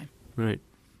ball game. Right.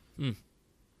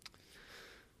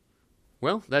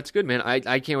 Well, that's good, man.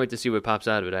 I can't wait to see what pops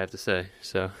out of it, I have to say.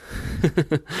 So,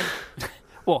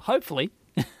 well, hopefully,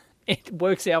 it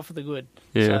works out for the good.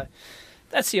 Yeah. So,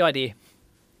 that's the idea.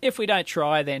 If we don't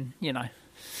try, then,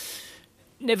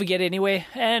 never get anywhere.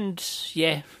 And,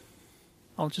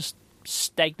 I'll just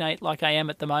stagnate like I am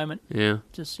at the moment. Yeah.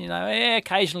 Just,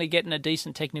 occasionally getting a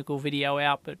decent technical video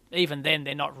out, but even then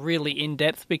they're not really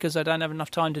in-depth because I don't have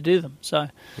enough time to do them. So,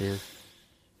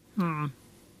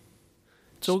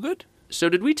 it's all good. So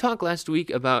did we talk last week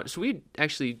about... I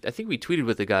think we tweeted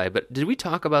with the guy, but did we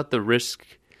talk about the RISC-V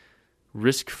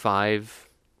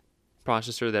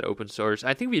processor, that open source?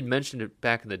 I think we had mentioned it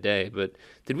back in the day, but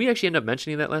did we actually end up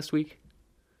mentioning that last week?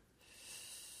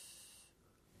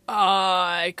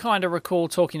 I kind of recall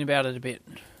talking about it a bit.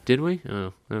 Did we?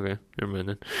 Oh, okay. Never mind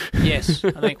then. Yes,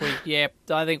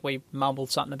 I think we mumbled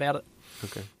something about it.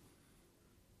 Okay.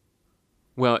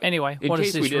 Well, anyway, what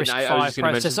is this RISC-V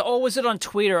processor? Oh, was it on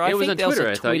Twitter? It was on Twitter,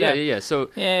 I thought. Yeah. So,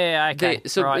 okay.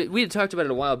 We had talked about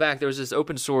it a while back. There was this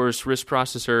open source RISC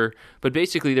processor, but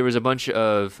basically there was a bunch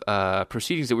of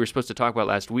proceedings that we were supposed to talk about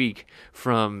last week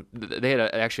they had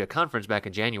actually a conference back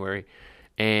in January,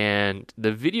 and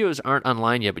the videos aren't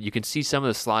online yet, but you can see some of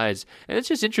the slides, and it's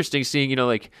just interesting seeing,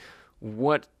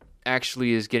 what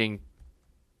actually is getting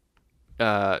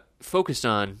focused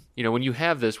on, when you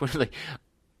have this,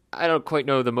 I don't quite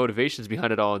know the motivations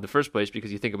behind it all in the first place, because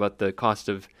you think about the cost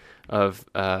of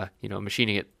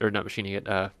machining it, or not machining it,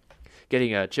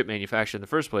 getting a chip manufactured in the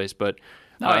first place. But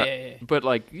but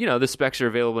the specs are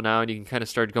available now, and you can kind of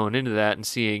start going into that and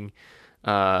seeing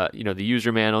the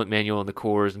user manual and the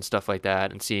cores and stuff like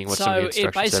that, and seeing what some of the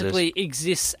instructions. So it basically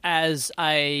exists as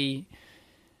a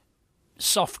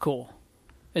soft core.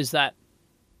 Is that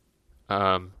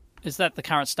the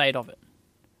current state of it?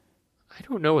 I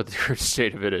don't know what the current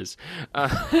state of it is.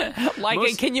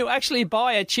 Can you actually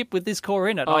buy a chip with this core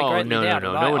in it? No.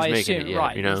 No one's making it yet.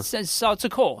 Right. So it's a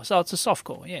core. So it's a soft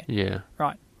core. Yeah. Yeah.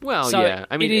 Right. Well, so yeah.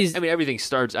 I mean, everything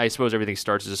starts. I suppose everything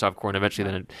starts as a soft core, and eventually,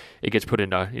 then it gets put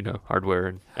into hardware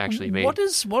and actually made. What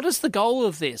is the goal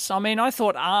of this? I mean, I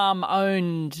thought ARM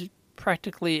owned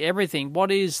practically everything.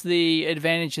 What is the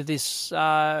advantage of this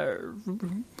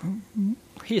RISC-V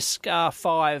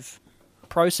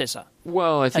processor?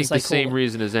 Well, I think the same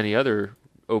reason as any other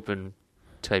open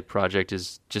type project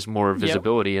is just more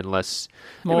visibility and less...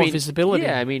 visibility.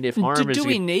 Yeah, I mean, if ARM is... Do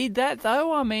we need that,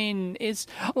 though? I mean, it's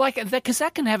like... Because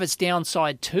that can have its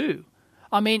downside, too.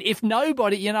 I mean, if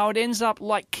nobody, it ends up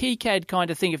like KiCad kind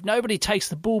of thing. If nobody takes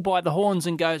the bull by the horns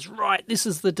and goes, right, this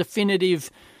is the definitive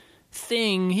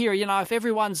thing here, if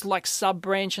everyone's like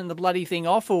sub-branching the bloody thing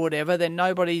off or whatever, then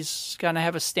nobody's going to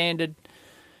have a standard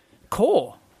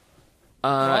core.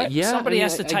 Right? Yeah. Somebody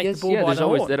has to take the bull by the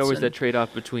horns. There's always that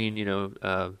trade-off between,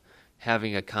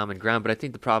 having a common ground. But I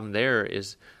think the problem there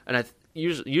is, and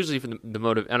usually for the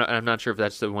motive, and I'm not sure if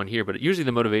that's the one here, but usually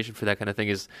the motivation for that kind of thing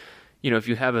is, if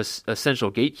you have a central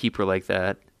gatekeeper like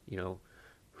that,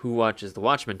 who watches the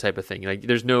watchman type of thing. Like,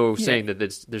 there's no saying that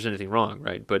there's anything wrong,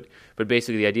 right? But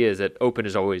basically the idea is that open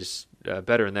is always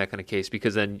better in that kind of case,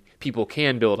 because then people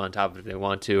can build on top of it if they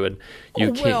want to, and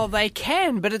Well, they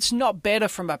can, but it's not better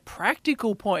from a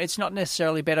practical point. It's not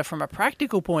necessarily better from a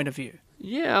practical point of view.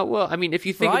 Yeah, well, I mean, if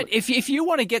you think... Right? If you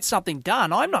want to get something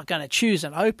done, I'm not going to choose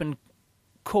an open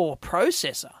core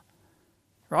processor,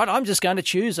 right? I'm just going to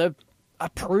choose a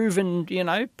proven,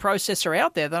 processor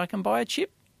out there that I can buy a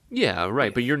chip. Yeah, right.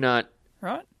 with. But you're not...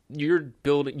 Right? You're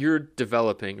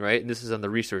developing, right? And this is on the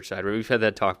research side, right? We've had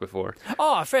that talk before.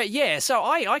 Oh, fair. Yeah. So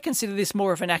I consider this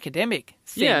more of an academic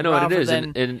thing. Yeah, no, it is.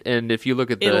 Than and if you look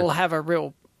at it'll have a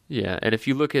real... Yeah, and if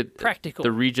you look at practical.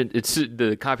 it's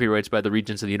the copyrights by the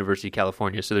Regents of the University of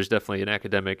California, so there's definitely an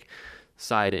academic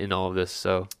side in all of this.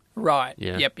 So right.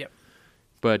 Yeah. Yep.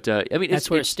 But I mean, that's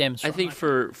where it stems from. I think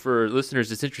for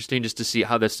listeners, it's interesting just to see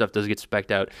how this stuff does get spec'd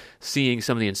out, seeing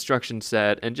some of the instruction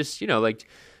set, and just like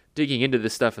digging into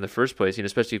this stuff in the first place.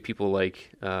 Especially if people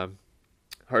like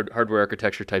hardware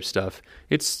architecture type stuff.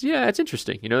 It's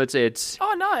interesting. It's.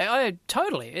 Oh no,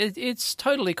 totally. It's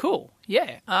totally cool.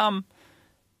 Yeah.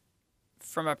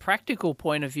 From a practical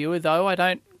point of view, though, I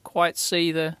don't quite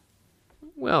see the.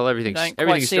 Well, everything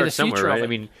starts somewhere, right? I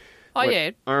mean.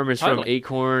 ARM is totally from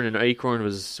Acorn, and Acorn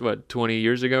was 20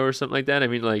 years ago or something like that. I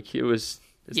mean, like it was.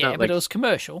 It's not but it was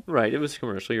commercial, right? It was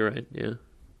commercial. You're right. Yeah,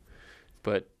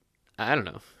 but I don't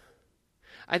know.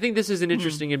 I think this is an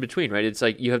interesting in between, right? It's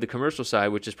like you have the commercial side,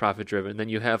 which is profit driven, then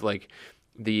you have like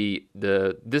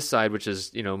this side, which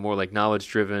is more like knowledge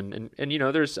driven, and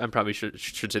there's I probably should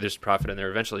say there's profit in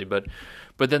there eventually, but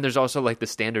then there's also like the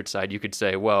standard side. You could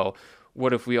say, well,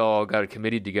 what if we all got a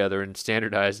committee together and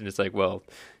standardized? And it's like, well.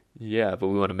 Yeah, but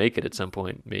we want to make it at some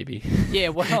point, maybe. Yeah,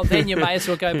 well, then you may as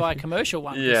well go buy a commercial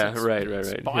one. Yeah,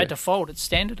 right. By default, it's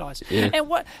standardized. Yeah.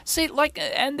 And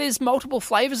and there's multiple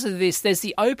flavors of this. There's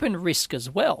the open RISC as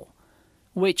well,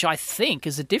 which I think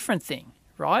is a different thing,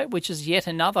 right? Which is yet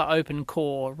another open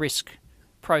core RISC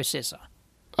processor.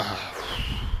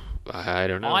 I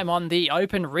don't know. I'm on the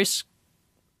open RISC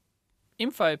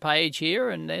info page here,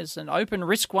 and there's an open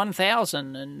RISC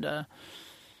 1000, and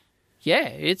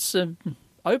it's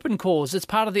open cores. It's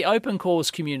part of the open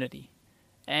cores community.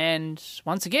 And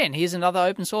once again, here's another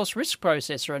open source RISC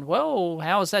processor. And, well,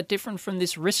 how is that different from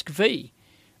this RISC-V?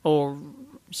 No,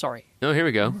 here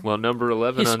we go. Well, number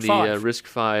 11 on the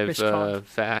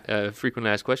RISC-V frequently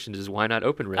asked questions is why not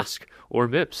OpenRISC or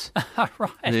MIPS?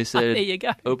 Right. And they said, there you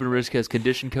go. OpenRISC has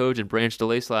condition codes and branch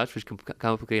delay slots, which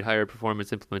complicate higher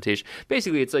performance implementation.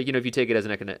 Basically, it's like, if you take it as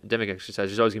an academic exercise,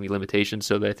 there's always going to be limitations,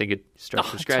 so I think it starts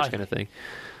from scratch kind of thing.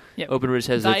 Yep. OpenRISC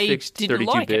has a fixed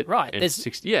 32-bit, right? And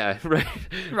 60. Yeah, right.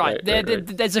 Right.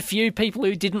 There's a few people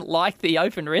who didn't like the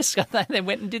OpenRISC. They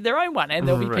went and did their own one, and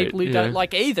there'll be people who don't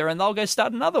like either, and they'll go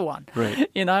start another one.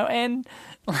 Right. And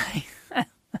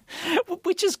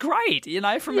which is great.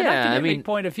 From an academic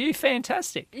point of view,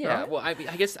 fantastic. Yeah. Right? Well, I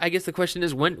guess the question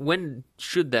is when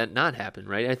should that not happen?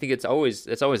 Right. I think it's always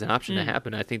an option to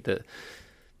happen. I think that.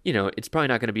 It's probably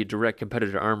not going to be a direct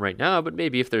competitor to ARM right now, but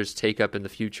maybe if there's take-up in the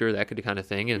future, that could be kind of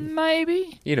thing. And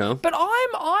maybe. But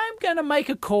I'm going to make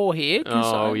a call here.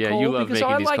 Oh, yeah, you love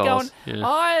making these calls.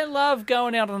 I love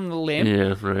going out on the limb.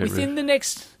 Yeah, right. Within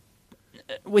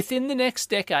the next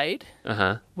decade,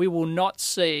 we will not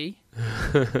see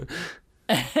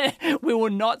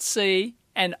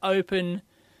an open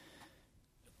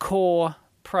core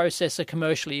processor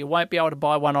commercially. You won't be able to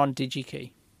buy one on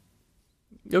DigiKey.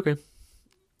 Okay.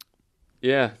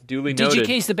 Yeah, duly noted.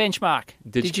 DigiKey's the benchmark.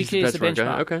 DigiKey's the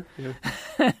benchmark. Okay. Yeah.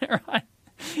 Right.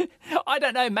 I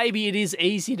don't know. Maybe it is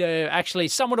easy to actually.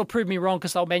 Someone will prove me wrong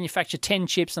because they'll manufacture 10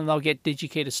 chips and they'll get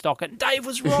DigiKey to stock it. Dave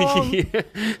was wrong. You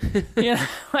don't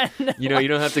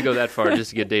have to go that far just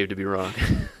to get Dave to be wrong.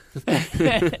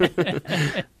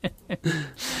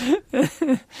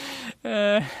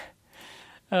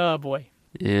 Oh boy.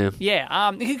 Yeah.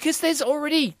 Yeah. Because there's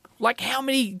already. How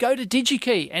many go to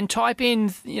DigiKey and type in,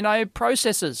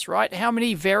 processors, right? How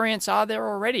many variants are there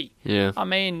already? Yeah. I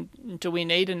mean, do we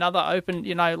need another open,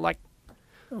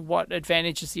 what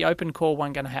advantage is the open core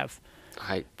one going to have?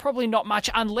 probably not much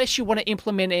unless you want to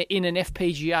implement it in an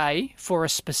FPGA for a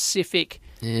specific,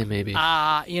 maybe,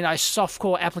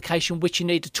 softcore application which you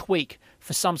need to tweak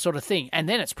for some sort of thing, and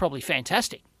then it's probably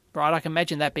fantastic, right? I can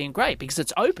imagine that being great because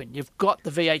it's open. You've got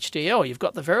the VHDL, you've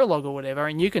got the Verilog or whatever,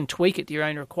 and you can tweak it to your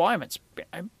own requirements.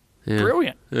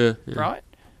 Brilliant, right?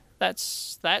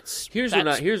 Here's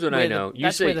what I know.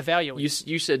 That's where the value is.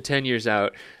 You said 10 years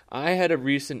out. I had a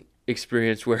recent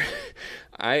experience where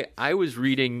I was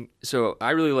reading. So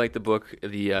I really like the book,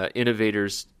 The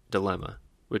Innovator's Dilemma,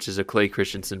 which is a Clay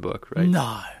Christensen book, right?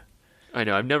 No, I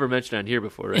know. I've never mentioned it on here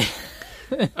before, right?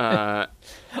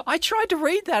 I tried to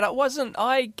read that.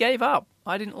 I gave up.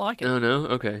 I didn't like it. Oh no.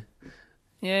 Okay.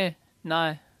 Yeah.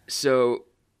 No. So.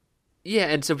 Yeah,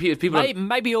 and so people...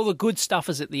 Maybe all the good stuff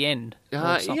is at the end.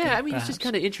 It's just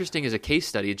kind of interesting as a case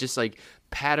study. It's just like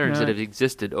patterns that have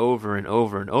existed over and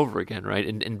over and over again, right,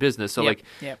 in business. So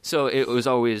so it was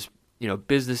always,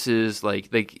 businesses like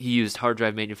he used hard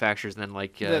drive manufacturers and then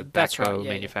backhoe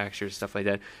manufacturers, stuff like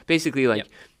that. Basically,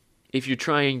 if you're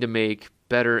trying to make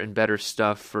better and better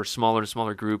stuff for smaller and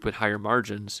smaller group with higher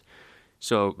margins...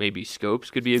 So maybe scopes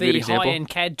could be a good example. The high-end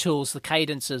CAD tools, the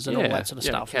cadences and all that sort of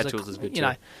stuff. CAD tools is good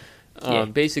too.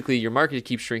 Basically, your market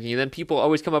keeps shrinking, and then people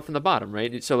always come up from the bottom,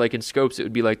 right? So, in scopes, it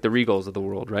would be like the Regals of the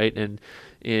world, right? And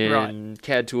in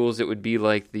CAD tools, it would be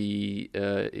like the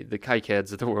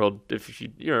KiCads of the world, or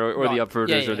the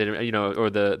Upverters, or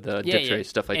the dip trace,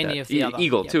 stuff like Any that. Of the other,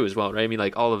 Eagle too, as well, right? I mean,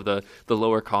 all of the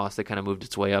lower costs that kind of moved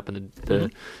its way up in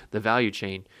the value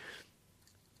chain,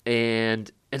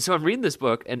 and so I'm reading this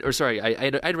book,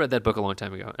 I'd read that book a long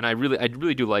time ago, and I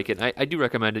really do like it. I do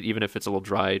recommend it, even if it's a little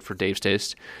dry for Dave's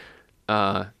taste.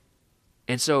 And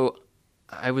so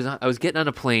I was getting on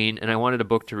a plane, and I wanted a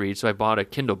book to read, so I bought a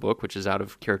Kindle book, which is out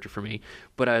of character for me.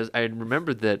 But I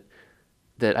remembered that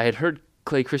I had heard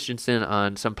Clay Christensen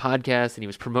on some podcast, and he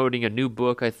was promoting a new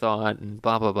book, I thought, and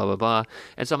blah blah blah blah blah.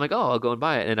 And so I'm like, I'll go and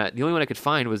buy it. And the only one I could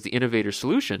find was The Innovator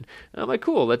Solution. And I'm like,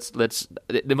 cool, let's.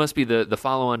 There must be the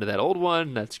follow-on to that old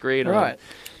one. That's great, right?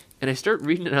 And I start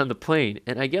reading it on the plane,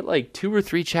 and I get 2 or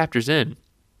 3 chapters in,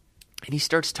 and he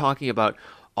starts talking about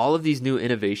all of these new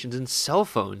innovations in cell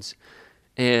phones,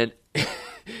 and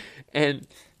and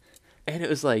it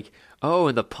was like, oh,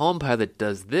 and the Palm Pilot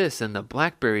does this, and the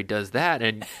BlackBerry does that,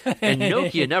 and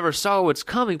Nokia never saw what's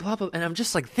coming, blah blah. And I'm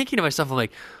just thinking to myself, I'm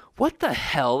like, what the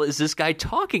hell is this guy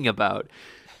talking about?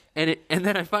 And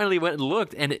then I finally went and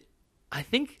looked, and I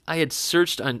think I had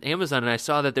searched on Amazon, and I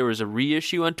saw that there was a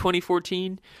reissue on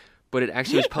 2014, but it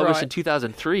actually was published in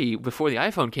 2003 before the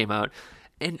iPhone came out.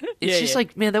 And it's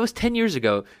just man, that was 10 years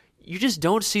ago. You just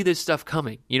don't see this stuff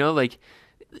coming, No,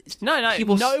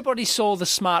 nobody saw the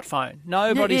smartphone.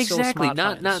 Nobody saw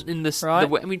smartphones. Not in this. Right?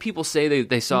 I mean, people say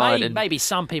they saw it. And, maybe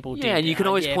some people did. Yeah, and you can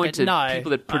always point to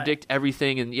people that predict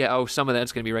everything, and some of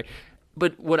that's going to be right.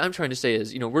 But what I'm trying to say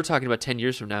is, we're talking about 10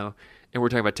 years from now, and we're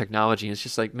talking about technology, and it's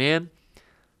just man,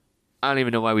 I don't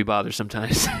even know why we bother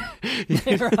sometimes.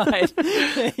 Right.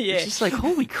 Yeah. It's just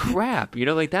holy crap,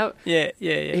 that. Yeah.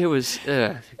 It was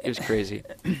crazy.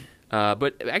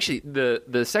 But actually,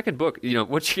 the second book,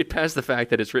 once you get past the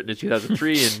fact that it's written in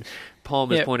 2003 and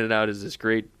Palm has pointed out as this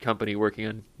great company working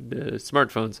on the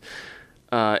smartphones,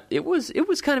 it was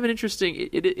kind of an interesting.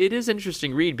 It is an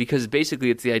interesting read because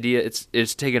basically it's the idea.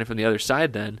 It's taken it from the other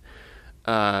side then,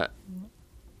 of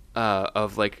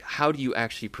how do you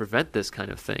actually prevent this kind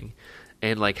of thing,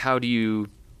 and how do you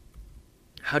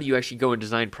actually go and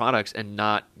design products and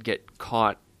not get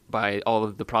caught by all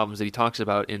of the problems that he talks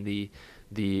about in the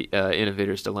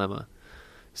Innovator's Dilemma.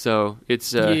 So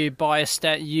it's you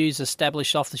use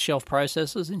established off-the-shelf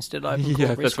processors instead of open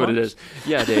core that's what it is.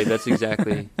 Yeah, Dave, that's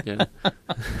exactly. Yeah.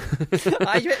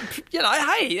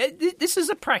 Hey, this is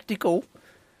a practical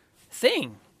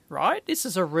thing, right? This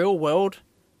is a real-world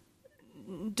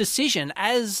decision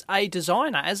as a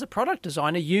designer, as a product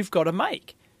designer, you've got to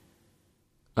make.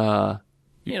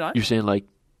 You're saying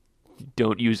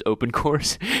don't use open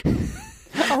cores.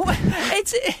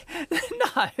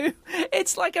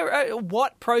 It's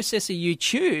what processor you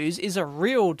choose is a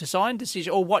real design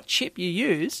decision, or what chip you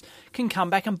use can come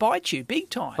back and bite you big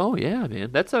time. Oh yeah,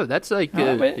 man, that's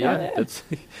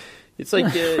It's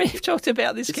we've talked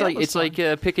about this. It's like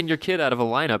picking your kid out of a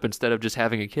lineup instead of just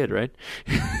having a kid, right?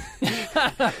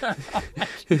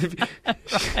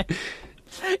 Right.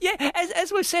 Yeah,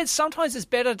 as we've said, sometimes it's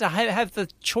better to have the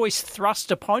choice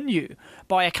thrust upon you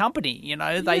by a company.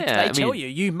 They tell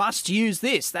you must use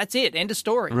this. That's it. End of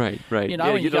story. Right.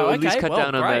 And you go, okay, at least cut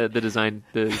down great. on the design,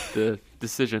 the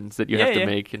decisions that you have to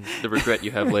make and the regret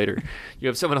you have later. You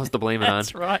have someone else to blame it on.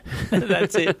 That's right.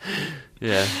 That's it.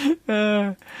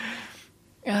 Yeah.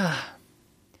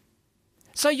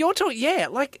 So you're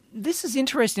talking, like this is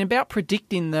interesting about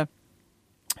predicting the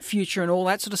future and all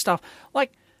that sort of stuff.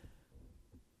 Like,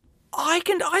 I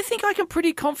think I can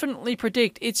pretty confidently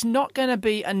predict it's not going to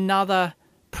be another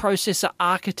processor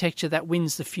architecture that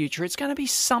wins the future. It's going to be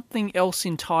something else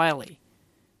entirely.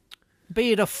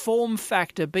 Be it a form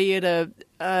factor, be it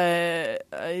a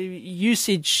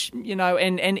usage,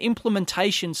 and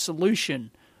implementation solution.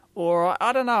 Or,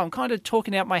 I don't know, I'm kind of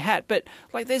talking out my hat, but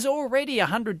like there's already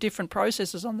 100 different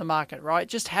processors on the market, right?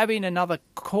 Just having another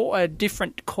core, a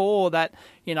different core that,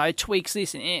 tweaks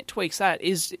this and tweaks that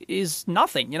is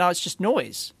nothing. It's just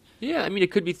noise. Yeah, I mean,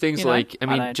 it could be things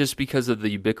just because of the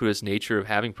ubiquitous nature of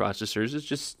having processors, it's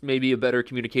just maybe a better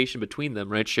communication between them,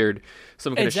 right? Shared,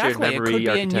 some kind of shared memory architecture. It could be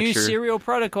architecture. A new serial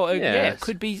protocol. Yeah, it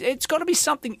could be. It's got to be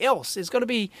something else. It's got to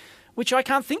be, which I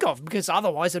can't think of because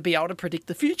otherwise I'd be able to predict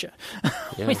the future,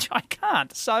 which I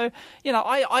can't. So,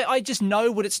 I just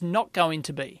know what it's not going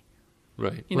to be.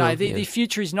 Right. The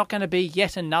future is not going to be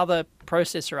yet another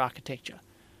processor architecture.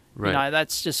 Right.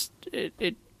 That's just,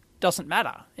 it doesn't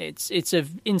matter. It's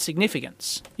of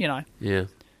insignificance, Yeah.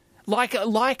 Like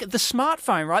the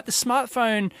smartphone, right? The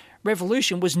smartphone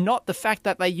revolution was not the fact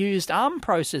that they used ARM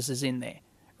processors in there.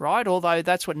 Right, although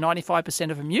that's what 95%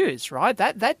 of them use, right?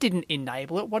 That didn't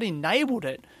enable it. What enabled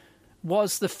it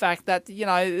was the fact that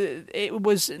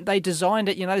they designed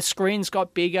it. The screens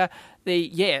got bigger,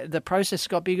 the processor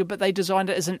got bigger, but they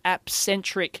designed it as an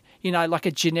app-centric, like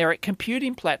a generic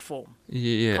computing platform,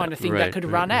 kind of thing that could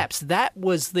run apps. That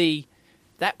was the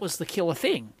killer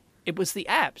thing. It was the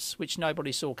apps which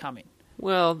nobody saw coming.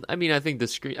 Well, I mean, I think the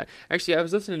screen. Actually, I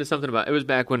was listening to something about it was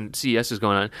back when CES was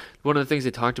going on. One of the things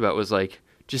they talked about was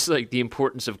just like the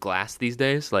importance of glass these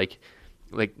days, like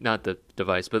not the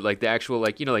device, but like the actual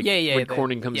when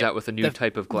Corning comes out with a new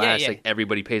type of glass, like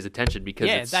everybody pays attention because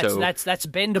it's that's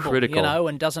bendable, critical.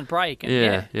 and doesn't break. And,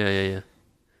 yeah.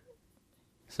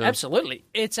 So. Absolutely,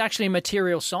 it's actually a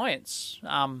material science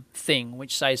thing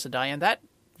which saves the day, and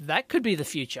that could be the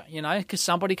future, because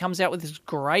somebody comes out with this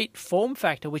great form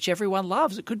factor which everyone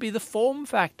loves. It could be the form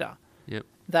factor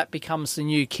that becomes the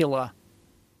new killer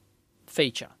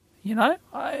feature. It's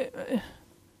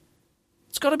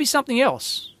got to be something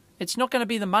else. It's not going to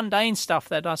be the mundane stuff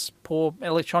that us poor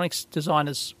electronics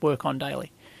designers work on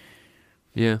daily.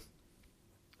 Yeah.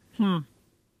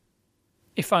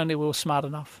 If only we were smart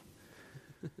enough.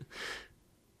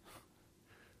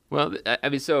 Well, I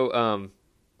mean, so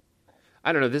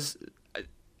I don't know this.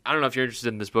 I don't know if you're interested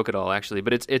in this book at all, actually,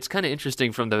 but it's kind of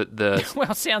interesting from the. Well,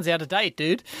 it sounds out of date,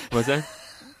 dude. What's that?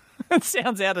 It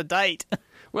sounds out of date.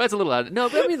 Well, that's a little out. No,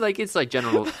 but I mean, it's like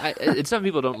general. Some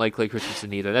people don't like Clay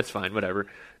Christensen either. That's fine, whatever.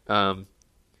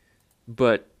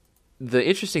 But the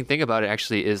interesting thing about it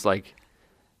actually is when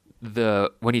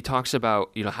he talks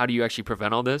about how do you actually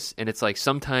prevent all this, and it's like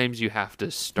sometimes you have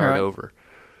to start over,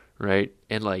 right?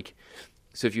 And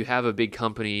so if you have a big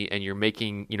company and you're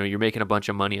making a bunch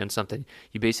of money on something,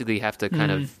 you basically have to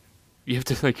kind of. You have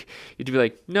to be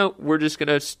like, no, we're just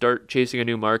gonna start chasing a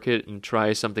new market and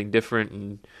try something different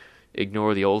and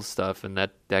ignore the old stuff, and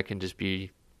that can just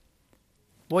be.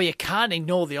 Well, you can't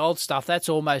ignore the old stuff. That's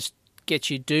almost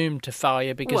gets you doomed to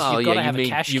failure because you've got to have a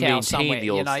cash cow somewhere. The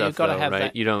old stuff, you've got to have right?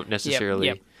 that. You don't necessarily.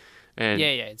 Yep. And,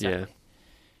 exactly. Yeah.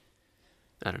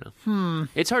 I don't know.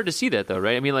 It's hard to see that though,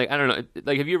 right? I mean, I don't know.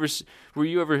 Were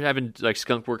you ever having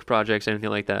skunk works projects,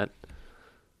 anything like that?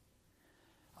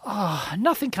 Oh,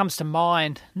 nothing comes to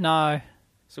mind. No.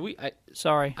 So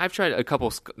sorry. I've tried a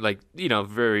couple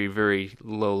very very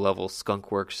low level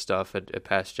skunk works stuff at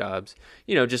past jobs.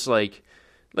 Just more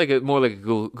like a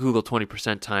Google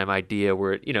 20% time idea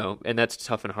where it and that's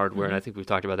tough in hardware, and I think we've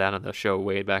talked about that on the show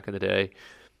way back in the day.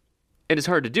 And it's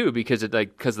hard to do because of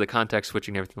the context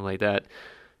switching and everything like that.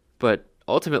 But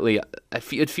ultimately,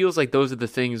 it feels like those are the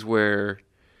things where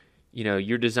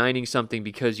you're designing something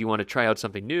because you want to try out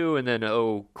something new, and then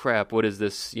oh crap, what is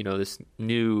this? This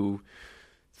new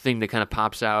thing that kind of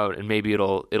pops out, and maybe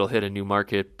it'll hit a new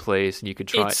marketplace, and you could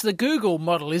try. It's the Google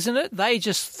model, isn't it? They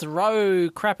just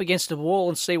throw crap against a wall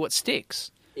and see what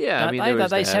sticks. Yeah, I mean,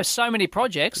 they have so many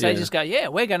projects. They just go,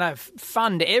 we're going to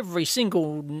fund every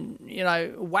single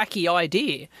wacky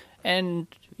idea, and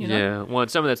well,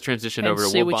 some of that's transitioned over.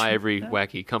 We'll buy every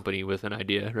wacky company with an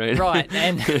idea, right? Right,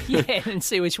 and and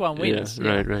see which one wins.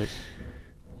 Right.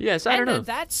 Yes, I don't know.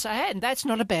 That's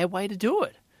not a bad way to do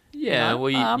it. Yeah,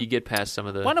 well, you get past some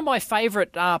of the. One of my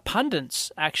favorite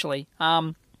pundits actually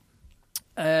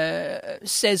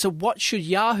says, "What should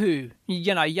Yahoo?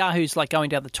 Yahoo's like going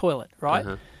down the toilet, right?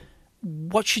 Uh-huh.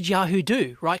 What should Yahoo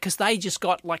do, right? Because they just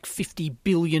got $50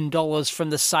 billion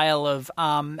from the sale of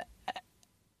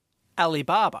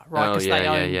Alibaba, right? Because they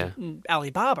own yeah.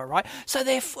 Alibaba, right? So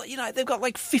they've got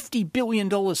like $50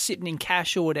 billion sitting in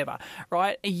cash or whatever,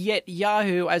 right? Yet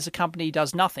Yahoo as a company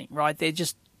does nothing, right? They're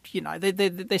just,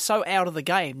 they're so out of the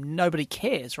game, nobody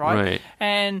cares, right?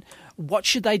 And what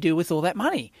should they do with all that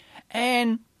money?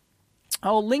 And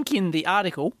I'll link in the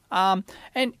article, and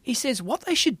he says what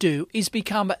they should do is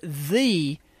become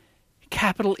the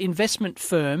capital investment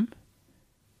firm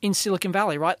in Silicon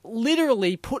Valley, right?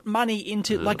 Literally put money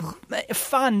into,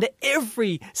 fund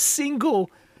every single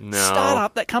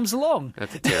startup that comes along.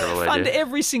 That's a terrible Fund idea.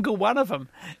 every single one of them,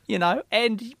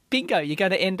 and bingo, you're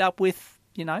going to end up with,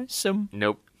 some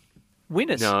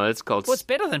winners. No, it's called... What's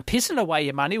better than pissing away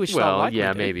your money, which I like.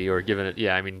 Yeah, maybe, or giving it...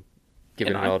 Yeah, I mean...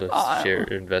 Giving it all to share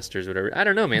investors, whatever. I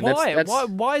don't know, man. Why?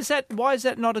 Why is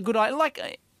that not a good idea?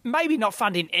 Like, maybe not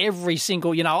funding every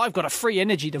single, I've got a free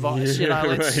energy device,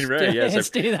 let's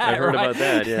do that. I heard about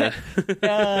that, yeah.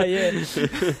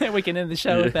 Yeah. We can end the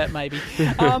show with that, maybe.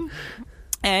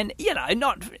 And,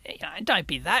 don't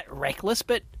be that reckless,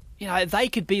 but, they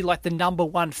could be like the number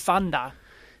one funder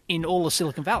in all of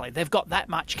Silicon Valley. They've got that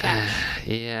much cash.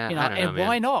 Yeah, I don't know, and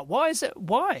why not? Why is it?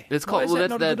 Why? It's called. Why is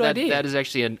not a good idea? That is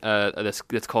actually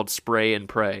that's called spray and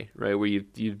pray, right? Where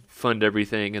you fund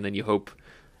everything and then you hope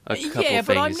a couple things.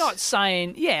 But I'm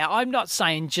not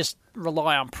saying just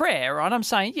rely on prayer, right? I'm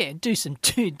saying do some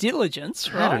due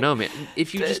diligence, right? I don't know, man.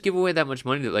 If you just give away that much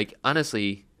money,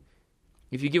 honestly.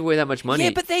 If you give away that much money...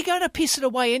 Yeah, but they're going to piss it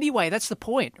away anyway. That's the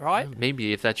point, right?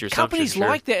 Maybe, if that's your assumption, companies sure.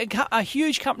 like that, a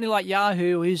huge company like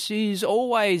Yahoo is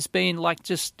always been like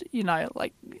just,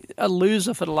 like a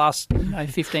loser for the last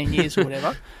 15 years or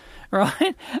whatever,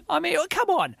 right? I mean, come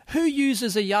on. Who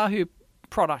uses a Yahoo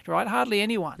product, right? Hardly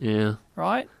anyone. Yeah.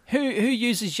 Right? Who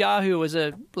uses Yahoo as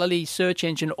a bloody search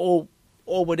engine or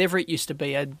whatever it used to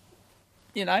be? I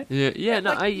get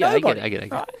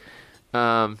it.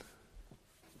 Right?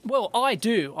 Well, I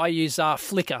do. I use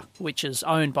Flickr, which is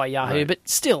owned by Yahoo, but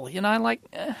still,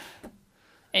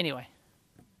 anyway.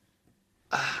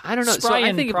 I don't know. Spray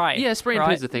and pray. Yeah, spray and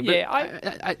pray is the thing. But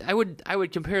yeah, I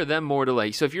would compare them more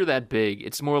to so if you're that big,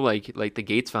 it's more like the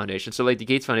Gates Foundation. So the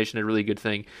Gates Foundation had a really good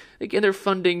thing. Again, they're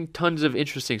funding tons of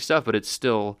interesting stuff, but it's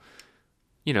still,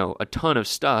 a ton of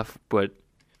stuff, but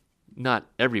not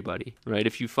everybody, right?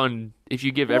 If you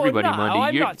give everybody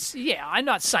money, I'm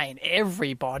not saying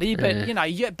everybody,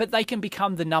 but but they can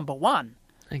become the number one.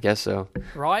 I guess so,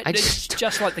 right? It's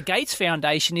just like the Gates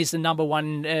Foundation is the number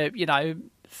one,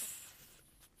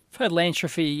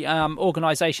 philanthropy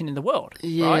organization in the world.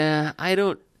 Yeah, right? I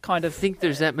don't think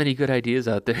there's that many good ideas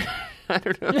out there. I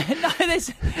don't know. No,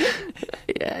 there's.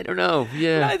 Yeah, I don't know.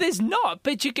 Yeah, no, there's not.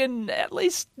 But you can at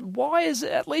least. Why is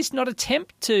it at least not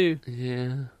attempt to?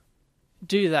 Yeah.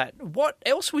 Do that. What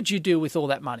else would you do with all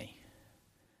that money?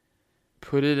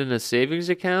 Put it in a savings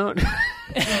account?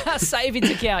 A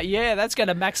savings account, yeah, that's going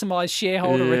to maximize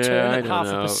shareholder return at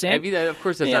 0.5%. I mean, of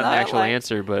course, that's not an actual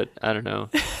answer, but I don't know.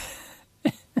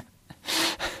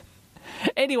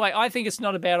 Anyway, I think it's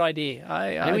not a bad idea.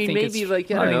 I mean, think maybe I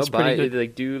don't know,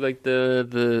 do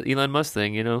the Elon Musk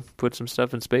thing, put some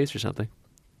stuff in space or something.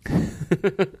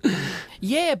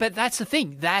 Yeah, but that's the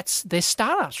thing. They're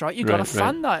startups, right? You've got to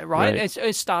fund that, right?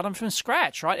 It's starting from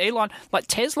scratch, right? Elon, like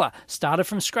Tesla, started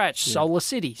from scratch. Yeah. Solar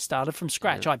City started from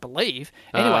scratch, I believe.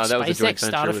 Anyway, SpaceX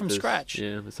started from scratch.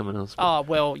 Yeah, with someone else. But... Oh,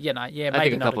 well, maybe I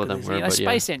think a couple of them were, but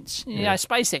SpaceX,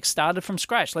 SpaceX started from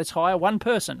scratch. Let's hire one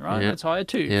person, right? Let's hire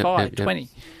 2, 5, 20.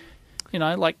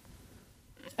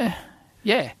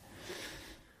 Yeah.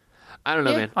 I don't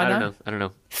know, man. I don't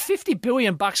know. $50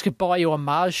 billion could buy you a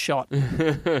Mars shot.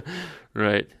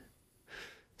 Right.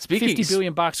 $50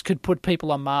 billion could put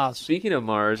people on Mars. Speaking of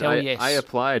Mars, I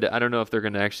applied. I don't know if they're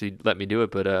going to actually let me do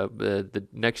it, but the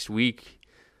next week,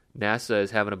 NASA is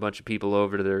having a bunch of people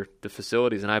over to the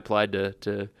facilities, and I applied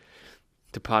to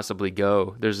possibly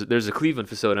go. There's a Cleveland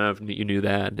facility. I don't know if you knew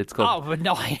that. It's called. Oh, but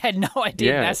no, I had no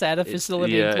idea NASA had a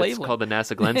facility in Cleveland. It's called the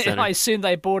NASA Glenn Center. I assume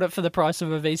they bought it for the price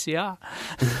of a VCR.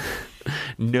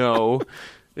 No,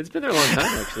 it's been there a long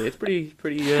time. Actually, it's pretty.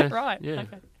 Right. Yeah.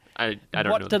 Okay. I don't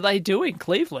know. What do they do in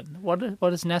Cleveland? What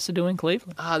does NASA do in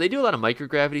Cleveland? They do a lot of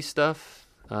microgravity stuff,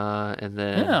 and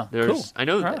then there's.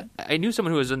 Cool. I knew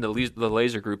someone who was in the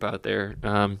laser group out there.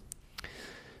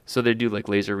 So they do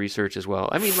laser research as well.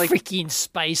 I mean, freaking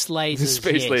space lasers.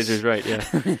 Lasers, right?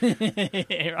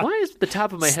 Yeah. Right. Why is the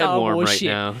top of my head warm right shit.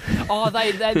 Now? Oh,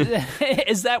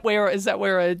 is that where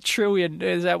 $1 trillion?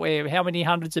 Is that where how many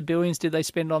hundreds of billions did they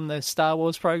spend on the Star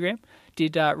Wars program?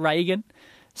 Did Reagan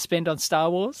spend on Star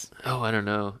Wars? Oh, I don't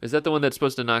know. Is that the one that's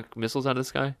supposed to knock missiles out of the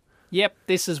sky? Yep,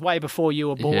 this is way before you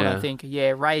were born, I think.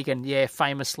 Yeah, Reagan. Yeah,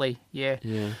 famously. Yeah.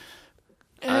 Yeah.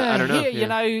 I don't know.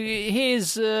 Here,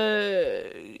 here's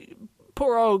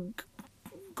poor old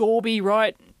Gorby,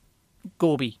 right?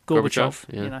 Gorbachev,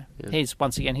 yeah. He's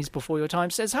once again, he's before your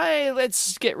time, says, hey,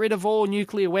 let's get rid of all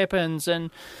nuclear weapons. And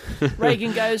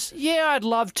Reagan goes, yeah, I'd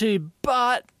love to,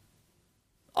 but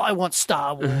I want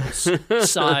Star Wars.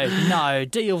 So, no,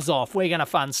 deal's off. We're going to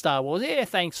fund Star Wars. Yeah,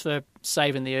 thanks for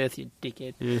saving the Earth, you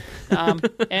dickhead. Yeah.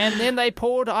 And then they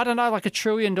poured, I don't know, like $1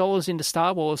 trillion into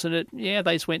Star Wars, and they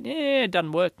just went, it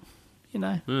doesn't work,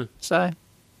 So,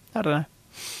 I don't know.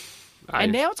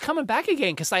 And now it's coming back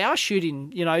again because they are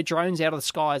shooting, drones out of the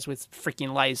skies with freaking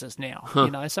lasers now,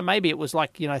 So maybe it was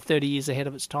like, 30 years ahead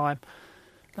of its time.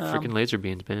 Freaking laser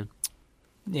beams, man.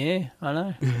 Yeah, I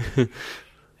know.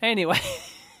 Anyway.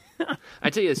 I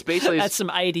tell you, space lasers... That's some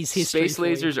 80s history. Space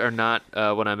lasers are not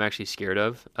what I'm actually scared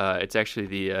of. It's actually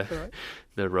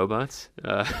the robots.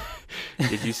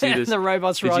 Did you see this? The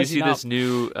robots rising up. Did you see this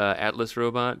new Atlas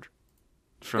robot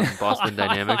from Boston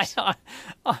Dynamics?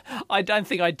 I don't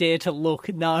think I dare to look.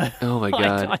 No. Oh my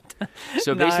god!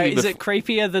 So basically, is it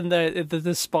creepier than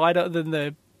the spider than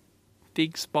the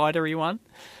big spidery one?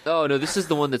 Oh no, this is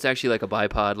the one that's actually like a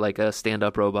bipod, like a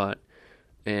stand-up robot.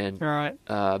 And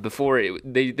before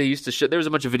they used to show, there was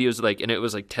a bunch of videos and it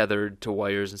was like tethered to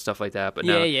wires and stuff like that. But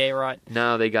now, right.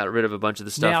 Now they got rid of a bunch of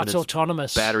the stuff. Now and it's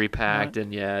autonomous, battery packed, right.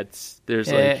 And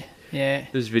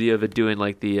there's video of it doing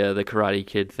like the Karate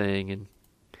Kid thing and.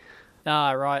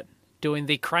 Right. Doing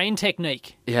the crane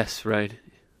technique. Yes, right.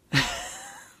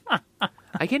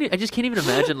 I just can't even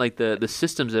imagine like the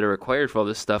systems that are required for all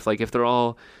this stuff. Like if they're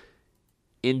all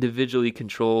individually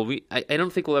controlled. I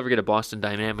don't think we'll ever get a Boston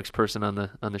Dynamics person on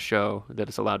the show that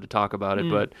is allowed to talk about it,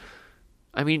 but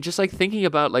I mean just like thinking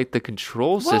about like the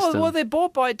control system. Well, they're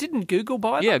bought by didn't Google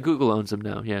buy them? Yeah, Google owns them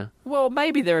now, yeah. Well,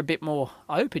 maybe they're a bit more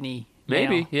open-y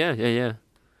Maybe, now. Yeah.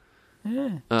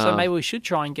 So maybe we should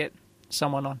try and get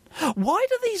someone on. Why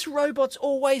do these robots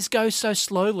always go so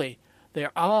slowly?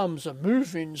 Their arms are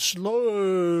moving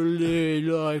slowly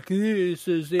like this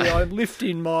as I'm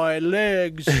lifting my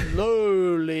legs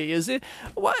slowly. Is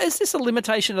this a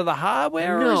limitation of the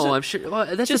hardware? No, I'm sure.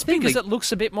 Well, that's just the thing, because it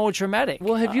looks a bit more dramatic.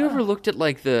 Well, have you ever looked at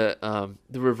like the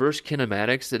reverse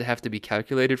kinematics that have to be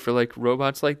calculated for like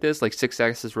robots like this, like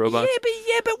 6-axis robots?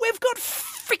 Yeah, but we've got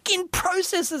freaking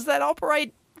processors that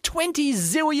operate 20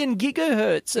 zillion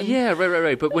gigahertz. And, yeah,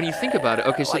 right. But when you think about it,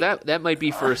 okay, so that might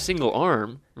be for a single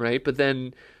arm, right? But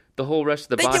then the whole rest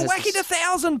of the body. You're whacking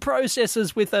 1,000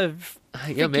 processors with a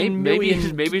maybe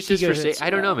it's just for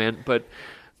I don't know, man. But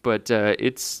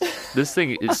it's this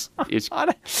thing is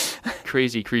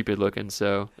crazy creepy looking.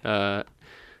 So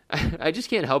I just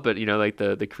can't help it, like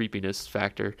the creepiness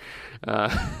factor.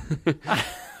 I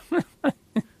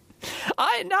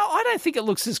don't think it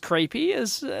looks as creepy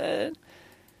as.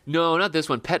 No, not this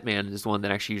one. Pet Man is the one that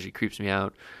actually usually creeps me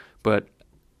out. But,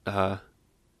 I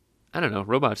don't know.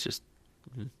 Robots just,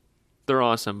 they're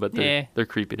awesome, but they're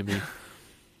creepy to me.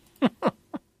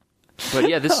 But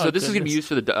yeah, this is going to be used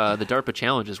for the DARPA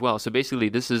challenge as well. So basically,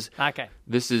 this is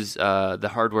the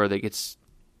hardware that gets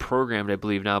programmed, I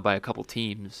believe, now by a couple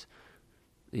teams.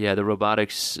 Yeah, the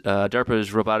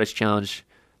DARPA's robotics challenge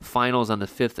finals on the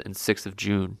 5th and 6th of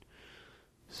June.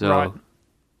 So, right.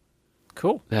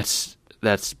 Cool. That's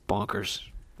bonkers.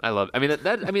 I love it. I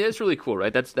mean that's really cool,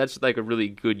 right? That's like a really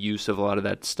good use of a lot of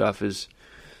that stuff.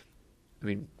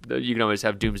 You can always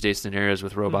have doomsday scenarios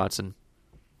with robots and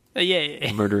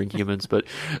murdering humans, but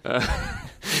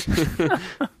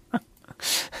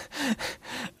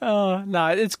oh no,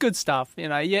 it's good stuff. You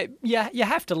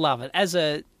have to love it as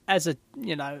a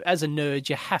nerd.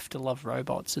 You have to love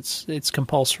robots. It's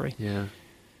compulsory. Yeah.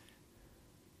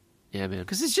 Yeah, man.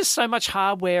 Because there's just so much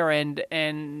hardware and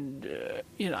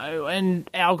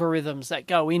algorithms that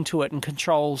go into it and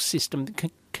control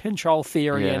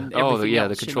theory and everything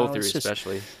else, the control theory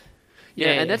especially.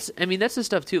 And that's the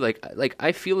stuff too. Like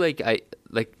I feel like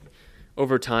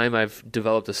over time I've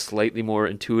developed a slightly more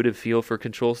intuitive feel for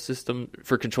control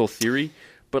theory.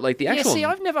 But like the actual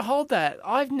I've never held that.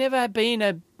 I've never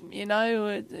been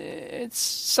it's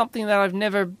something that I've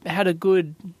never had a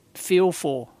good feel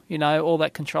for. All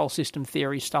that control system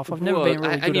theory stuff. I've never been really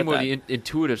good at that. I need more the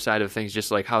intuitive side of things, just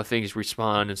like how things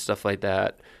respond and stuff like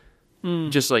that.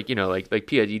 Just like, like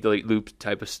PID delete loop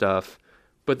type of stuff.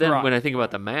 But then when I think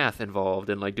about the math involved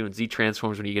and like doing Z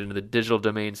transforms when you get into the digital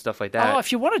domain, stuff like that. Oh,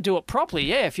 if you want to do it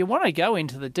properly, if you want to go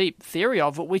into the deep theory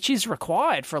of it, which is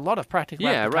required for a lot of practical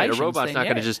applications. Yeah, right. A robot's not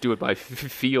going to just do it by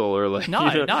feel or like...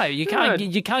 No, you can't.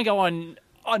 You can't go on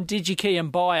DigiKey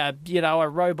and buy a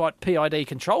robot PID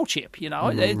control chip.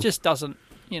 It just doesn't.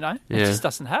 It just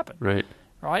doesn't happen. Right.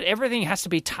 Everything has to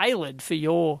be tailored for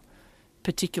your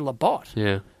particular bot.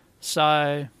 Yeah.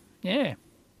 So, yeah.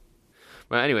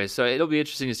 Well, anyway, so it'll be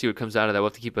interesting to see what comes out of that. We'll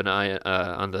have to keep an eye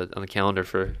on the calendar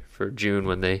for June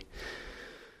when they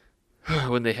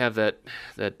have that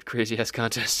crazy ass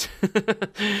contest.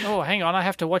 Oh, hang on! I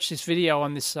have to watch this video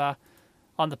on this on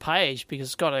the page because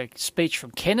it's got a speech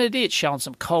from Kennedy. It's showing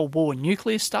some Cold War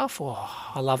nuclear stuff.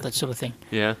 Oh, I love that sort of thing.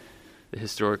 Yeah, the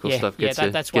historical stuff.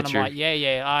 That's one of my.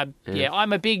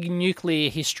 I'm a big nuclear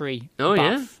history. Oh buff.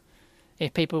 yeah.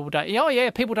 If people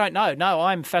don't, people don't know. No,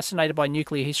 I'm fascinated by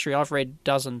nuclear history. I've read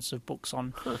dozens of books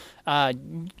on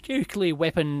nuclear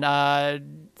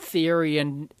weapon theory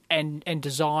and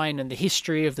design and the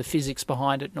history of the physics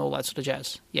behind it and all that sort of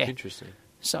jazz. Yeah, interesting.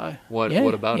 So what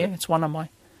about it? Yeah, it's one of my.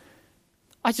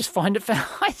 I just find it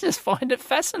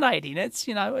fascinating. It's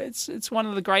it's one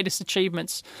of the greatest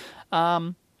achievements. It's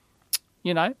one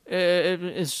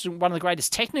of the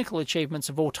greatest technical achievements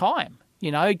of all time.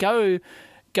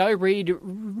 Go read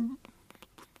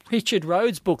Richard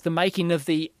Rhodes' book, The Making of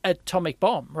the Atomic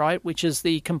Bomb, right? Which is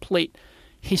the complete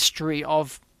history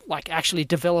of actually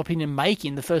developing and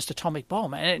making the first atomic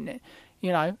bomb. And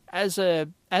as a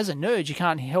nerd, you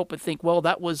can't help but think, well,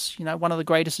 that was one of the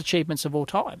greatest achievements of all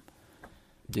time.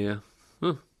 Yeah,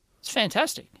 it's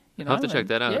fantastic. I'll have to check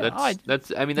that out. Yeah, that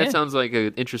sounds like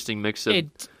an interesting mix of.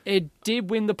 It did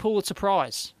win the Pulitzer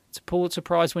Prize. It's a Pulitzer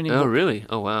Prize winning book. Oh, really?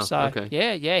 Oh, wow. So, okay.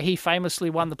 Yeah. He famously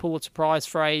won the Pulitzer Prize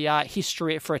for a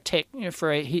history for a nerd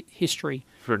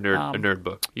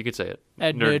book. You could say it.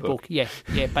 A nerd book. Yeah,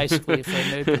 basically for a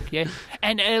nerd book. Yeah,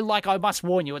 and I must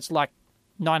warn you, it's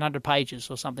 900 pages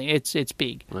or something. It's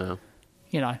big. Wow.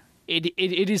 It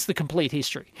is the complete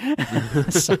history.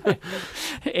 So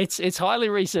it's highly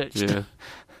researched. Yeah.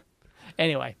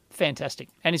 Anyway, fantastic,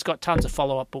 and he's got tons of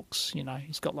follow-up books.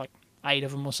 He's got 8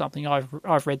 of them or something.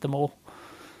 I've read them all.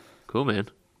 Cool, man.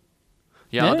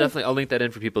 Yeah, I'll link that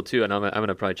in for people too, and I'm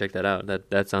gonna probably check that out.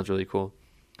 That sounds really cool.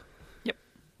 Yep.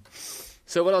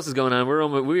 So what else is going on?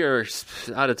 We are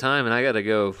out of time, and I gotta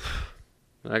go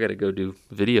do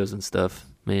videos and stuff,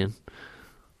 man.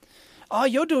 Oh,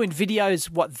 you're doing videos?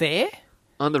 What, there?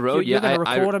 On the road? You're going to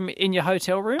record them in your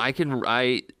hotel room?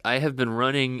 I have been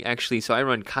running actually. So I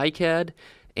run KiCad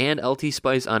and LT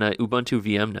Spice on a Ubuntu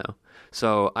VM now.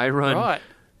 So I run. Right.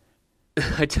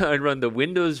 I run the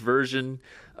Windows version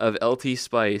of LT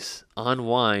Spice on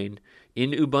Wine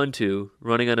in Ubuntu,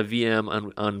 running on a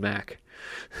VM on Mac.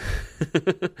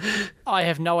 I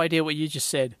have no idea what you just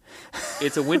said.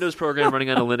 It's a Windows program running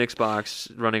on a Linux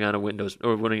box, running on a Windows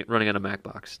or running on a Mac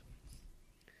box.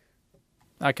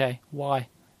 Okay, why?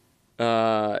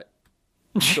 So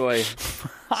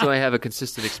I have a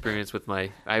consistent experience with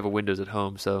I have a Windows at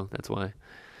home, so that's why.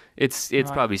 It's right.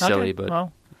 Probably silly, but yeah,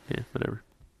 whatever.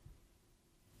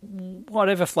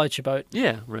 Whatever floats your boat.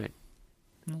 Yeah, right.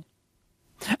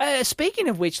 Speaking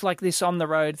of which, this on the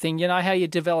road thing, how you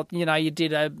developed, you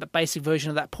did a basic version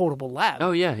of that portable lab.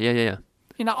 Oh yeah.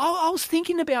 I was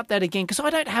thinking about that again because I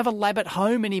don't have a lab at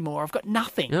home anymore. I've got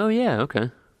nothing. Oh yeah,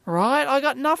 okay. Right, I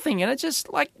got nothing, and it's just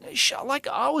I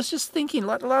was just thinking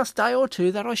the last day or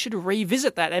two that I should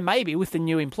revisit that, and maybe with the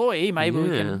new employee, maybe we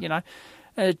can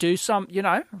do some,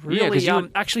 really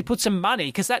actually put some money,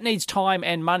 because that needs time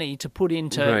and money to put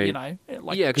into, right.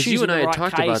 Because you and I had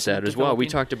talked about that as well. We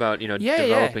talked about,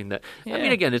 developing that. Yeah. I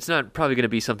mean, again, it's not probably going to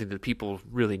be something that people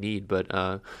really need, but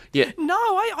yeah. No,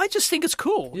 I just think it's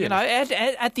cool. Yeah.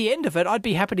 At the end of it, I'd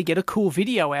be happy to get a cool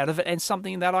video out of it and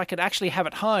something that I could actually have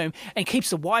at home and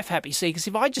keeps the wife happy. See, because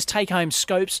if I just take home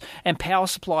scopes and power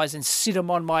supplies and sit them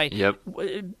on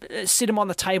sit them on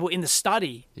the table in the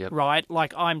study, right?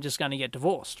 I'm just going to get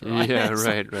divorced, right? Yeah,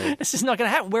 right. This is not going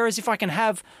to happen. Whereas if I can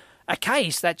have a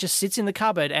case that just sits in the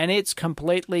cupboard and it's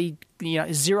completely,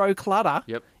 zero clutter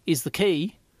is the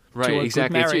key. Right, to a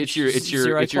exactly. Good marriage. It's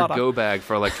your go bag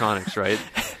for electronics, right?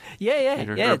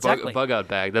 Exactly. Bug out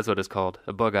bag. That's what it's called.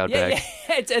 A bug out bag.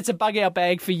 Yeah. It's a bug out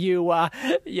bag for you.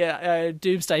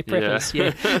 Doomsday preppers.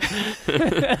 Yeah.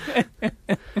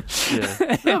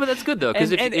 No, but that's good though,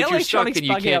 because if you're stuck and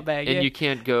you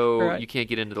can't go, you can't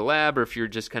get into the lab, or if you're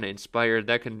just kind of inspired,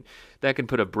 that can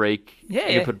put a break. Yeah,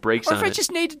 you can put brakes on it. Or if I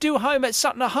just need to do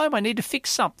something at home, I need to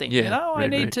fix something. Yeah, I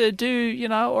need to do,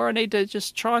 or I need to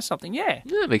just try something. Yeah,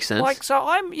 that makes sense. So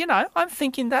I'm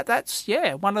thinking that's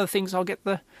one of the things I'll get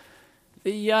the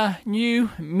new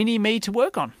mini me to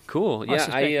work on. Cool.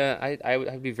 Yeah,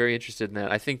 I'd be very interested in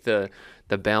that. I think the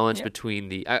balance between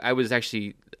the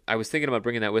I was thinking about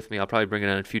bringing that with me. I'll probably bring it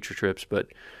on future trips, but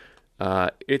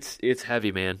it's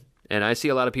heavy, man. And I see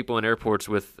a lot of people in airports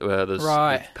with those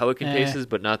Pelican cases,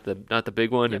 but not the big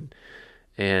one. Yep.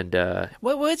 And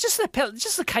well, it's just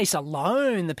the case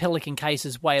alone. The Pelican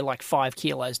cases weigh 5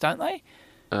 kilos, don't they?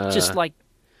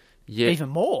 Yeah. Even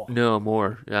more? No,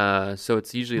 more. So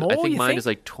it's usually, more, I think mine think? is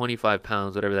like 25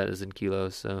 pounds, whatever that is in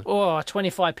kilos. So. Oh,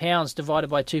 25 pounds divided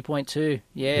by 2.2.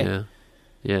 Yeah.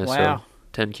 Yeah, wow. So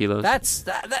 10 kilos. That's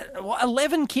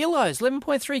 11 kilos,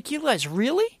 11.3 kilos.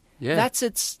 Really? Yeah. That's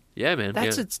its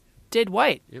dead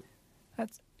weight. Yep.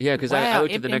 That's because I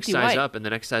looked at the next size weight. up, and the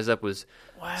next size up was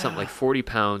something like 40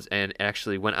 pounds, and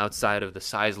actually went outside of the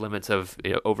size limits of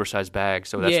oversized bags.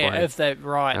 So that's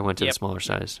why I went to the smaller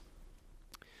size.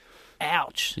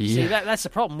 Ouch. Yeah. See, that's the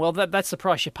problem. Well, that's the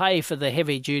price you pay for the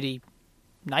heavy-duty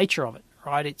nature of it,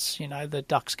 right? It's, the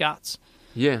duck's guts.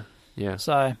 Yeah.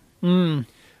 So,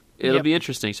 it'll be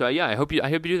interesting. So, I hope you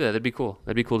do that. That'd be cool.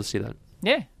 That'd be cool to see that.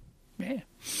 Yeah.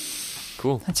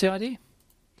 Cool. That's the idea.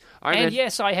 All right, and man.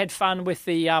 yes, I had fun with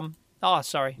the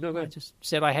sorry. No, go ahead. I just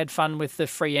said I had fun with the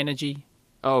free energy.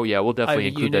 Oh yeah, we'll definitely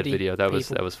include that Unity video. That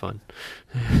was fun.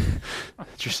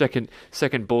 It's your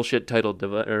second bullshit titled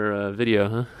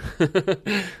video, huh?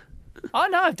 Oh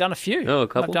no, I've done a few. Oh, a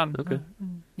couple. I've done. Okay.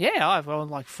 Yeah, I've on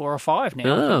like 4 or 5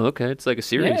 now. Oh, okay. It's like a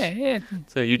series. Yeah.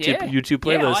 It's a YouTube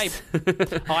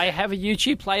playlist. I have a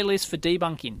YouTube playlist for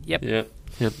debunking. Yep.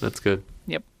 Yep. That's good.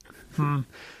 Yep.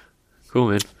 Cool,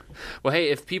 man. Well, hey,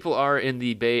 if people are in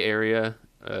the Bay Area,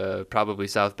 probably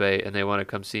South Bay, and they want to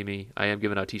come see me, I am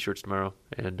giving out T-shirts tomorrow,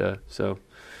 and so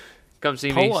come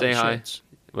see me, say shirts.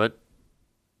 Hi. What?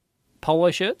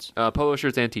 Polo shirts? Polo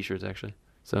shirts and T-shirts, actually.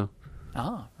 So.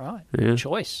 Ah, right. Yeah.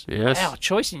 Choice. Yes. Wow,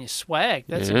 choice in your swag.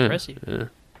 That's impressive. Yeah.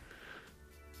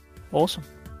 Awesome.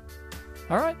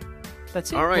 All right.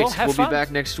 That's it. All right. Well, we'll be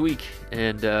back next week,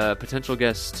 and potential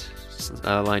guest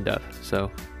lined up.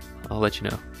 So I'll let you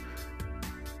know.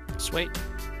 Sweet.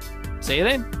 See you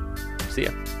then. See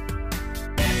ya.